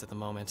of sorts at the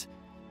moment,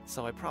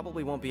 so I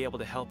probably won't be able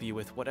to help you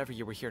with whatever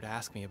you were here to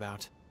ask me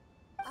about.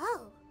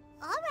 Oh,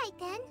 alright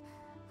then.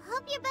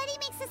 Hope your buddy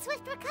makes a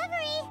swift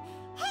recovery.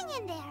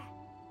 Hang in there.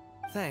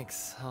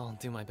 Thanks, I'll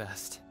do my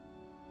best.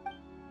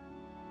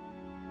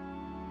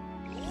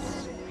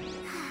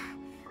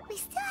 We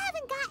still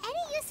haven't got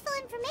any useful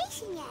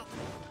information yet.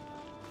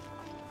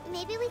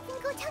 Maybe we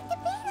can go talk to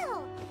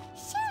Beto.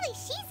 Surely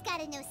she's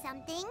gotta know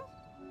something.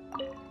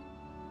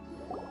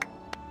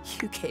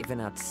 You gave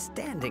an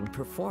outstanding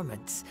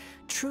performance.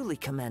 Truly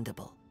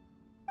commendable.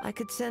 I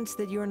could sense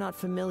that you're not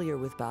familiar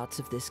with bouts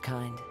of this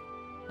kind,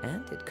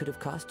 and it could have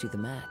cost you the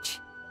match.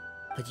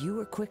 But you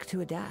were quick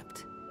to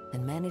adapt,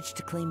 and managed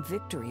to claim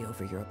victory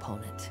over your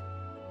opponent.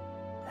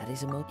 That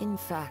is in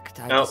fact,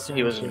 I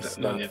discerned this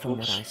not from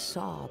what I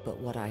saw, but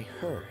what I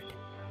heard.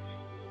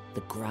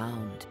 The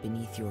ground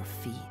beneath your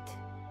feet,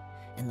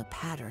 and the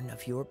pattern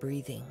of your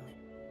breathing.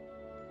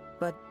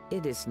 But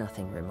it is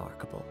nothing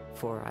remarkable,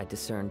 for I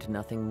discerned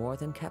nothing more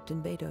than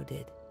Captain Beto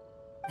did.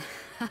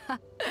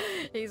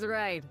 He's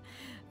right.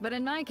 But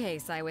in my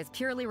case, I was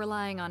purely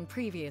relying on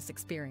previous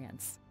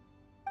experience.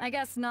 I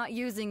guess not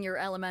using your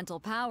elemental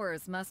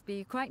powers must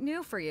be quite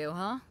new for you,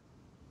 huh?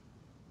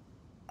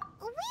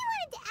 We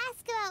wanted to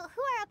ask about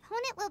who our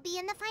opponent will be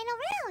in the final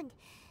round.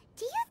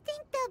 Do you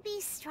think they'll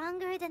be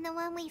stronger than the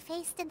one we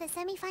faced in the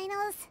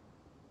semifinals?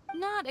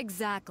 Not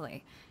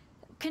exactly.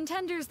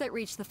 Contenders that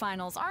reach the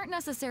finals aren't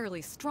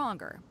necessarily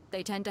stronger.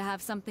 They tend to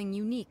have something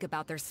unique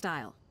about their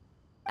style.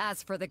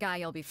 As for the guy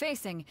you'll be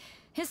facing,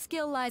 his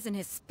skill lies in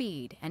his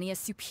speed, and he has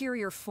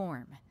superior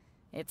form.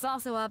 It's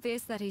also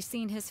obvious that he's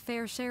seen his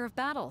fair share of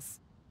battles.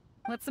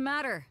 What's the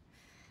matter?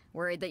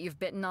 Worried that you've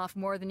bitten off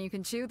more than you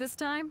can chew this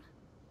time?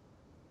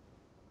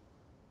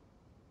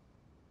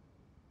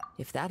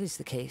 If that is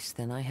the case,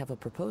 then I have a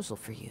proposal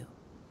for you.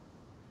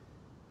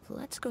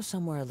 Let's go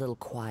somewhere a little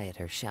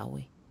quieter, shall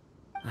we?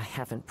 I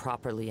haven't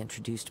properly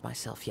introduced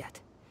myself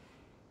yet.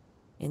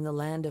 In the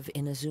land of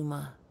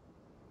Inazuma,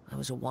 I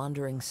was a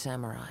wandering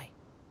samurai.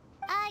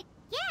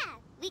 Yeah,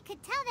 we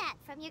could tell that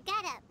from your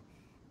getup.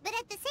 But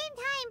at the same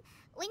time,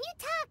 when you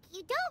talk,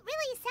 you don't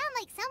really sound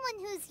like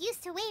someone who's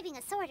used to waving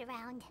a sword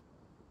around.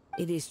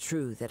 It is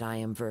true that I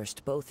am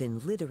versed both in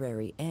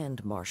literary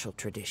and martial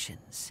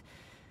traditions.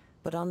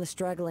 But on the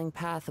straggling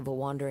path of a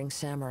wandering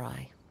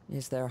samurai,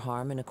 is there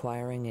harm in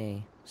acquiring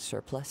a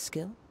surplus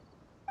skill?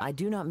 I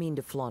do not mean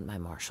to flaunt my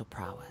martial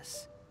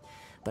prowess,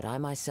 but I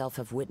myself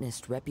have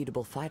witnessed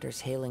reputable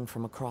fighters hailing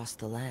from across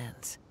the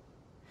lands.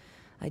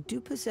 I do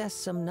possess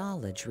some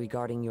knowledge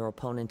regarding your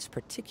opponent's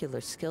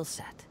particular skill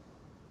set.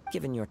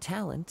 Given your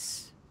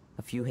talents,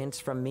 a few hints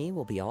from me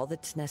will be all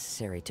that's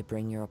necessary to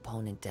bring your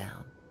opponent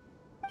down.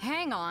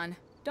 Hang on.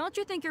 Don't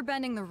you think you're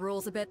bending the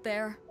rules a bit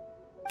there?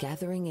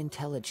 Gathering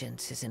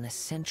intelligence is an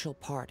essential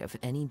part of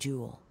any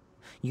duel.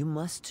 You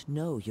must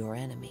know your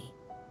enemy.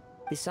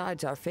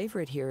 Besides, our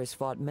favorite here has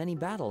fought many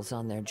battles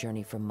on their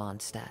journey from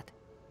Mondstadt.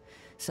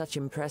 Such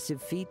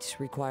impressive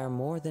feats require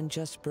more than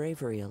just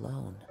bravery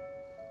alone.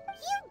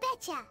 You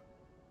betcha!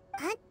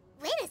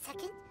 Wait a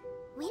second.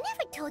 We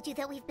never told you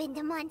that we've been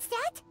to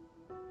Mondstadt.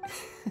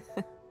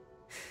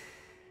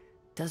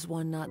 Does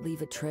one not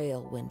leave a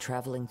trail when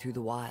traveling through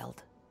the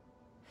wild?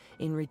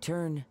 In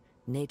return,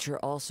 nature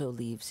also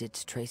leaves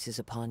its traces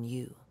upon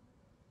you.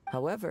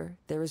 However,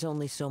 there is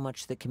only so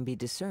much that can be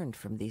discerned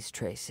from these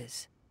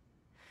traces.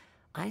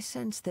 I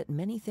sense that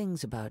many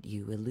things about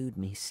you elude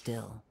me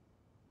still.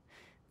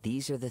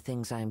 These are the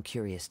things I am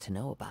curious to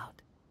know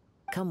about.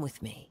 Come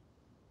with me.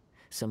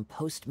 Some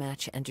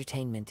post-match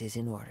entertainment is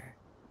in order.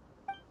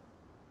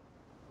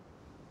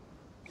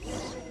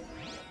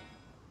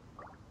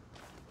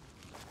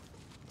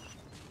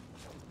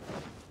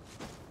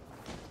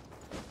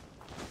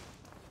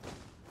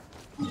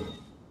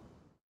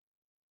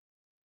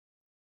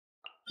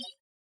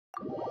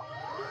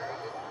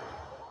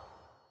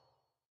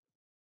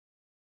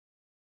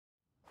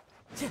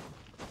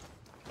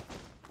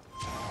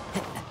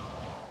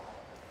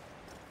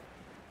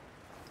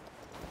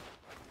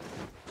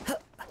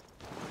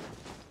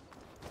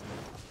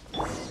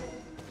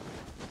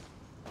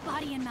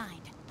 Body and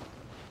mind.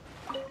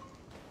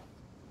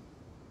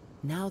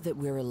 Now that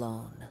we're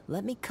alone,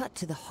 let me cut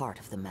to the heart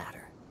of the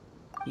matter.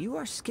 You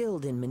are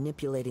skilled in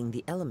manipulating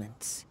the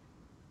elements,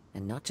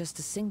 and not just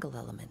a single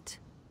element,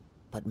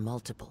 but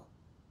multiple.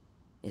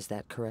 Is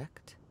that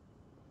correct?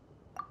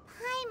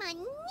 Paimon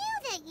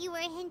knew that you were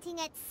hinting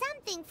at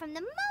something from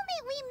the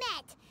moment we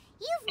met.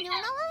 You've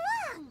known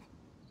all along.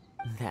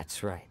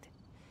 That's right.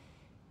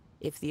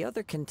 If the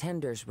other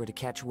contenders were to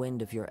catch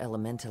wind of your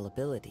elemental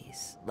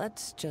abilities,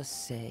 let's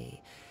just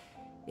say,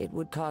 it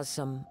would cause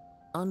some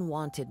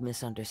unwanted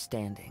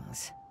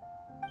misunderstandings.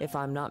 If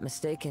I'm not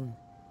mistaken,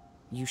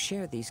 you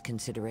share these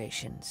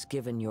considerations,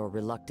 given your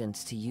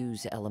reluctance to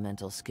use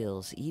elemental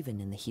skills even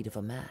in the heat of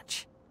a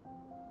match.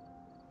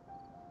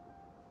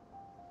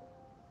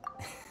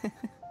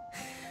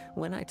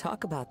 When I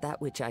talk about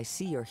that which I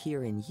see or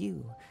hear in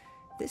you,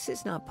 this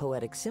is not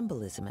poetic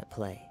symbolism at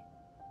play.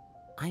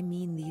 I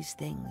mean these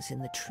things in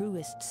the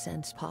truest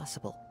sense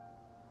possible.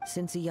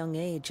 Since a young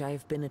age, I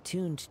have been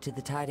attuned to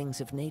the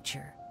tidings of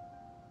nature.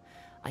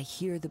 I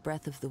hear the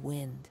breath of the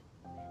wind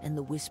and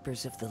the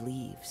whispers of the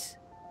leaves.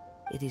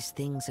 It is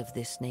things of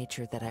this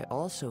nature that I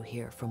also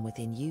hear from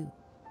within you.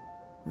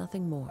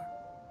 Nothing more.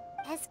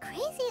 As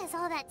crazy as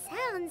all that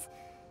sounds,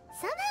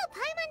 somehow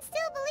Paimon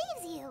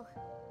still believes you.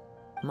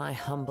 My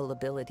humble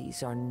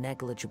abilities are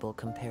negligible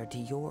compared to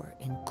your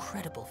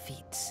incredible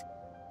feats.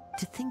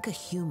 To think a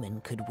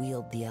human could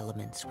wield the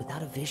elements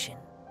without a vision.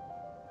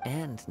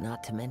 And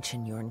not to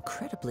mention your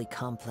incredibly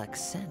complex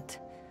scent,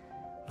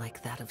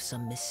 like that of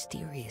some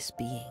mysterious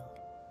being.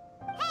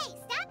 Hey,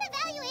 stop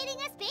evaluating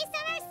us based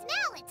on our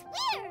smell! It's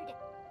weird!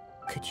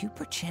 Could you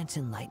perchance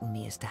enlighten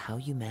me as to how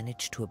you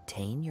managed to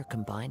obtain your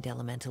combined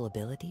elemental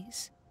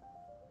abilities?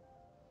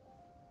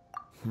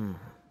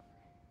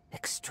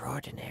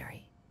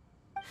 Extraordinary.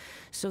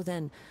 So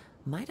then,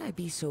 might I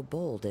be so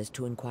bold as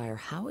to inquire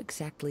how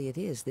exactly it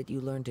is that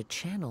you learned to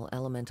channel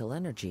elemental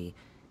energy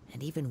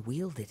and even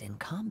wield it in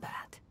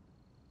combat?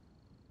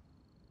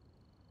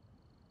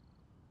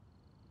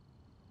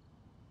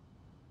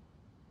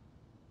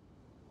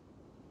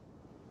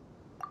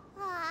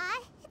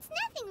 Aw, it's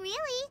nothing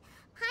really.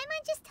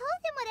 Paimon just told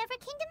him whatever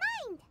came to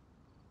mind.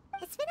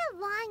 It's been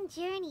a long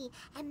journey,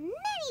 and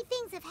many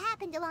things have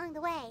happened along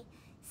the way.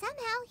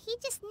 Somehow, he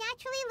just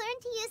naturally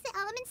learned to use the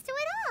elements through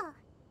it all.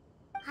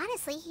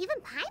 Honestly, even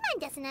Paimon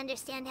doesn't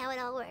understand how it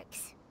all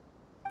works.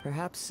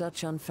 Perhaps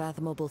such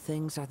unfathomable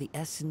things are the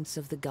essence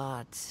of the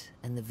gods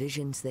and the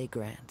visions they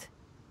grant.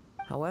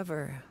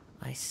 However,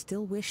 I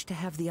still wish to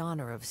have the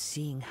honor of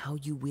seeing how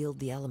you wield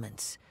the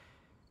elements.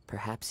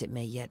 Perhaps it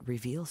may yet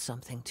reveal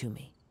something to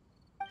me.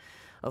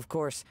 Of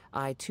course,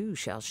 I too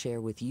shall share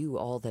with you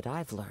all that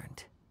I've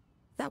learned.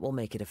 That will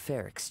make it a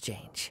fair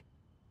exchange.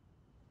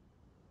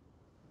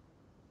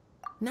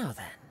 Now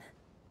then,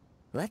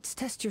 let's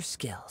test your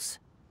skills,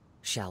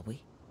 shall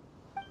we?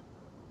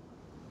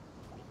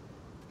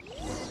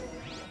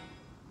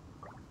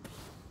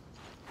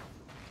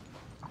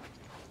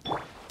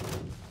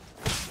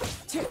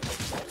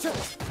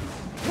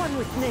 One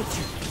with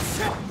nature.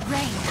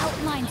 Rain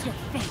outlines your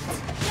fate.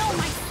 Know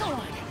my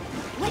sword.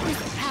 Witness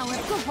the power of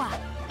Kazuha.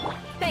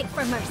 Beg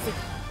for mercy.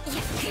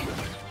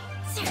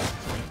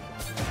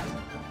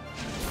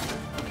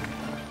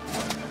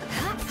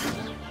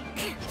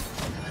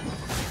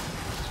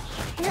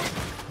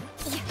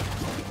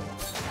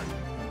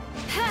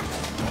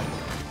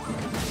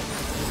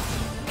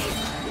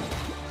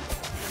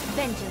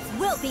 Vengeance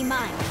will be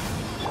mine.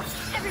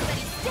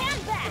 Everybody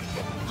stand back.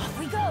 Off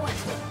we go.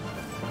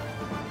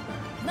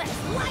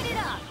 Let's light it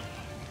up.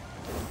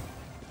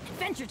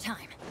 Adventure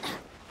time.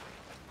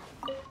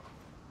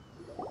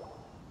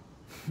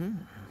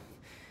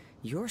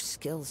 Your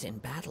skills in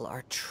battle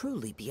are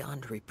truly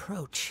beyond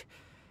reproach.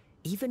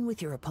 Even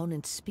with your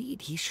opponent's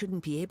speed, he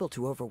shouldn't be able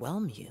to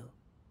overwhelm you.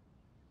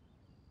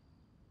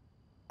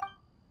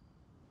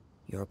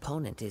 Your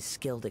opponent is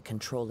skilled at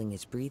controlling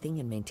his breathing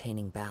and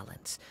maintaining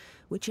balance,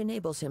 which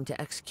enables him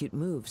to execute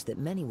moves that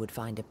many would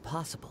find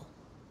impossible.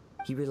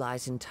 He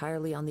relies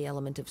entirely on the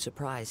element of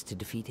surprise to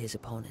defeat his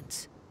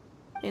opponents.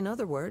 In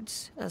other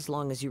words, as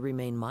long as you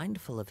remain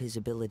mindful of his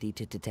ability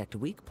to detect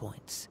weak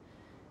points,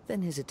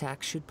 then his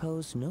attacks should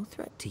pose no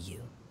threat to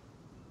you.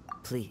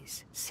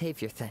 Please,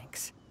 save your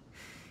thanks.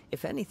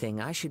 If anything,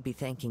 I should be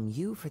thanking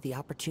you for the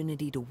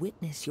opportunity to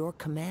witness your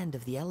command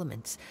of the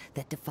elements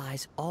that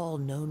defies all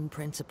known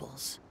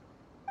principles.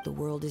 The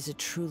world is a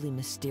truly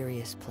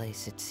mysterious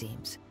place, it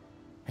seems,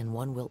 and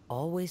one will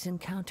always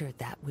encounter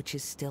that which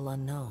is still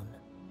unknown.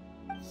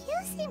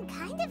 You seem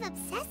kind of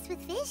obsessed with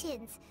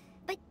visions,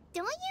 but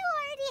don't you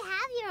already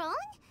have your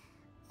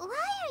own? Why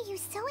are you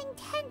so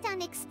intent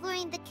on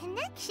exploring the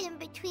connection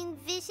between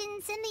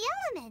visions and the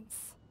elements?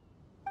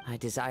 I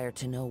desire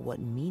to know what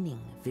meaning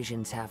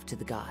visions have to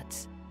the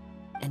gods,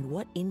 and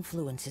what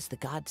influences the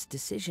gods'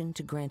 decision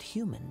to grant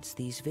humans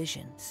these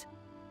visions.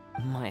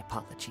 My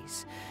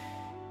apologies.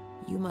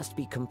 You must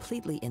be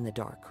completely in the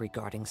dark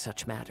regarding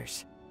such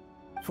matters.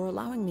 For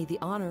allowing me the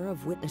honor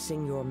of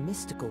witnessing your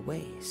mystical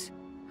ways,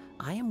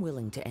 I am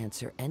willing to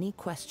answer any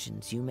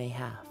questions you may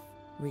have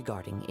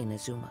regarding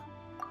Inazuma.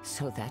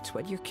 So that's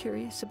what you're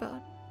curious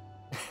about?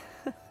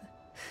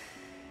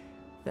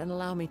 Then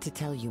allow me to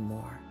tell you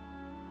more.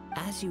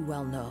 As you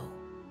well know,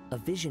 a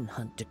vision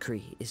hunt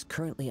decree is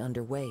currently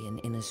underway in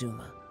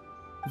Inazuma.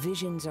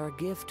 Visions are a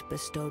gift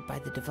bestowed by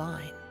the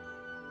divine.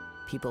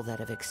 People that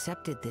have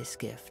accepted this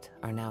gift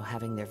are now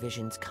having their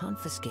visions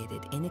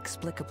confiscated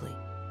inexplicably.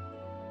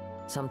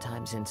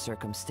 Sometimes in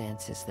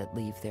circumstances that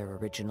leave their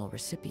original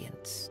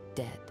recipients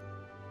dead.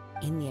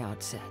 In the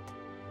outset,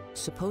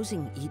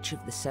 supposing each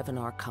of the 7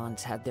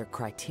 Archons had their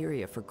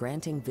criteria for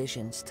granting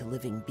visions to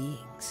living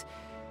beings,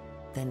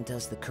 then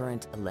does the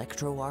current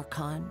Electro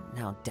Archon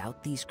now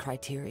doubt these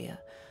criteria,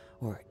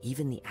 or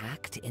even the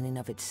act in and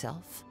of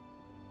itself?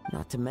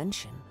 Not to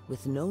mention,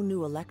 with no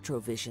new Electro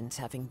visions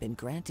having been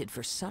granted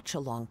for such a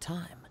long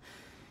time,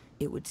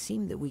 it would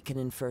seem that we can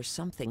infer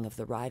something of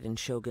the Raiden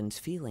Shogun's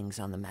feelings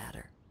on the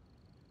matter.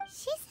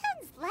 She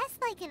sounds less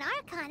like an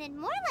Archon and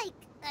more like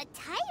a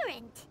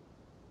tyrant.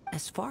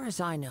 As far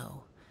as I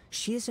know,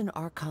 she is an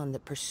Archon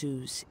that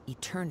pursues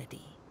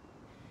eternity.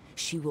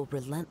 She will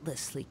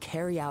relentlessly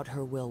carry out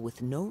her will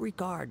with no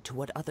regard to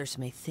what others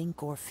may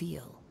think or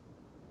feel.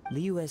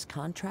 Liyue's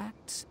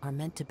contracts are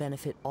meant to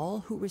benefit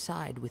all who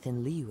reside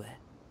within Liyue.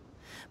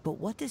 But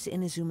what does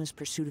Inazuma's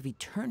pursuit of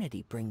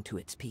eternity bring to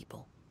its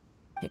people?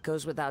 It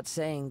goes without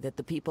saying that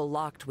the people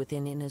locked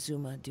within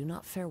Inazuma do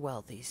not fare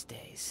well these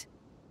days.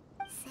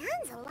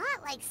 Sounds a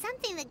lot like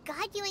something the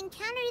god you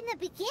encountered in the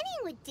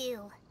beginning would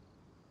do.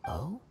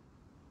 Oh?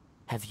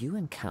 Have you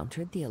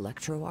encountered the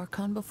Electro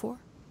Archon before?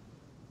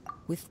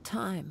 With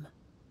time,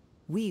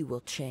 we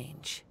will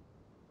change.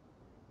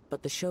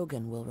 But the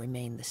Shogun will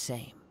remain the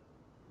same.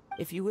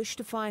 If you wish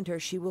to find her,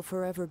 she will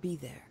forever be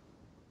there.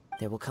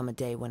 There will come a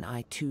day when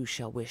I too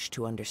shall wish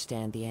to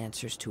understand the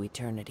answers to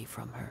eternity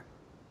from her.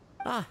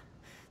 Ah,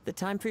 the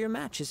time for your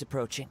match is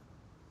approaching.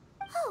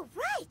 Oh,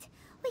 right!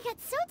 We got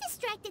so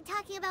distracted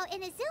talking about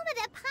Inazuma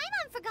that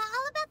Paimon forgot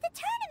all about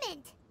the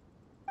tournament!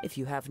 If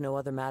you have no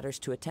other matters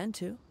to attend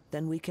to,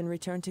 then we can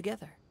return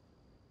together.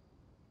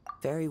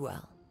 Very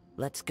well.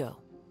 Let's go.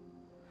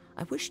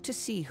 I wish to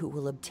see who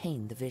will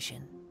obtain the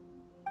vision.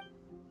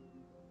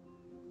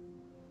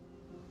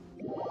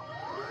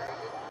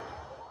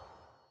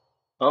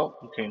 Oh,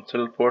 okay,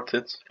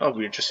 teleported. Oh,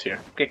 we're just here.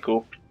 Okay,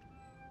 cool.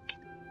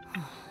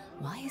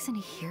 Why isn't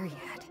he here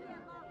yet?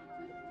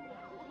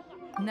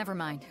 Never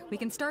mind. We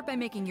can start by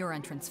making your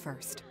entrance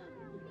first.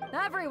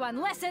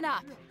 Everyone, listen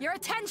up! Your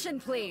attention,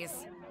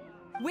 please!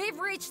 We've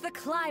reached the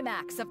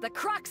climax of the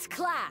Crux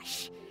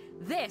Clash!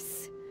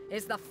 This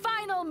is the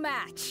final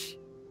match!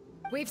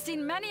 We've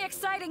seen many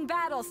exciting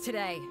battles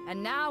today,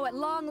 and now at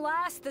long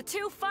last, the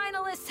two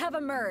finalists have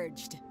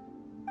emerged.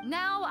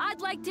 Now,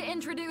 I'd like to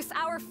introduce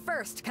our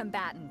first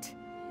combatant.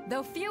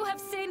 Though few have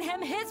seen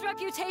him, his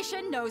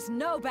reputation knows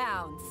no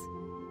bounds.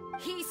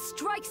 He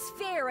strikes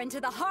fear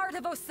into the heart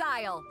of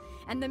Osile,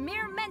 and the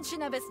mere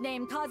mention of his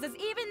name causes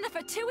even the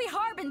Fatui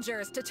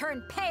Harbingers to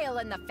turn pale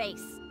in the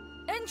face.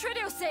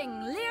 Introducing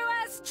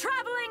Liyue's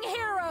traveling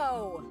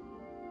hero!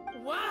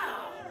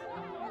 Wow!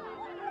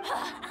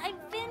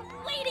 I've been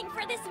waiting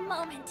for this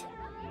moment.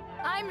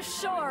 I'm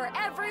sure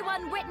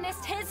everyone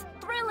witnessed his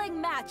thrilling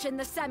match in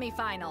the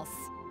semifinals.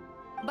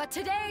 But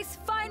today's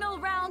final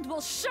round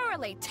will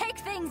surely take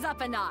things up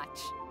a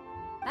notch.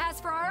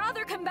 As for our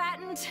other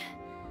combatant,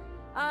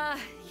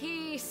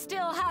 he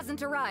still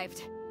hasn't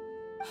arrived.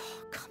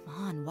 Come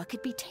on, what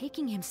could be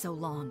taking him so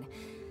long?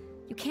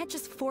 You can't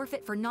just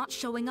forfeit for not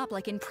showing up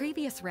like in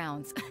previous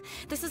rounds.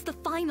 This is the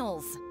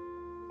finals.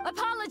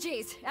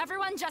 Apologies,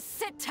 everyone just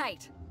sit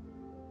tight.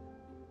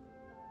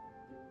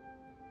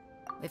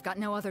 We've got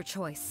no other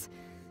choice.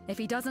 If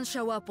he doesn't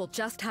show up, we'll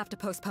just have to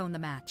postpone the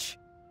match.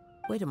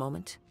 Wait a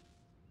moment.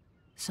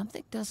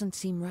 Something doesn't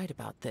seem right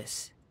about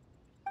this.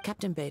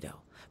 Captain Beidou,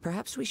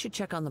 perhaps we should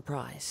check on the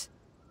prize.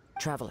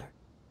 Traveler,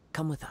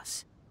 come with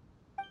us.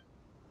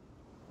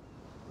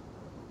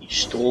 He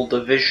stole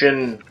the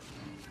vision.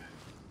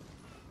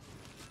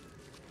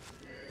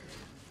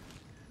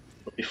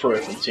 But before I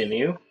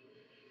continue,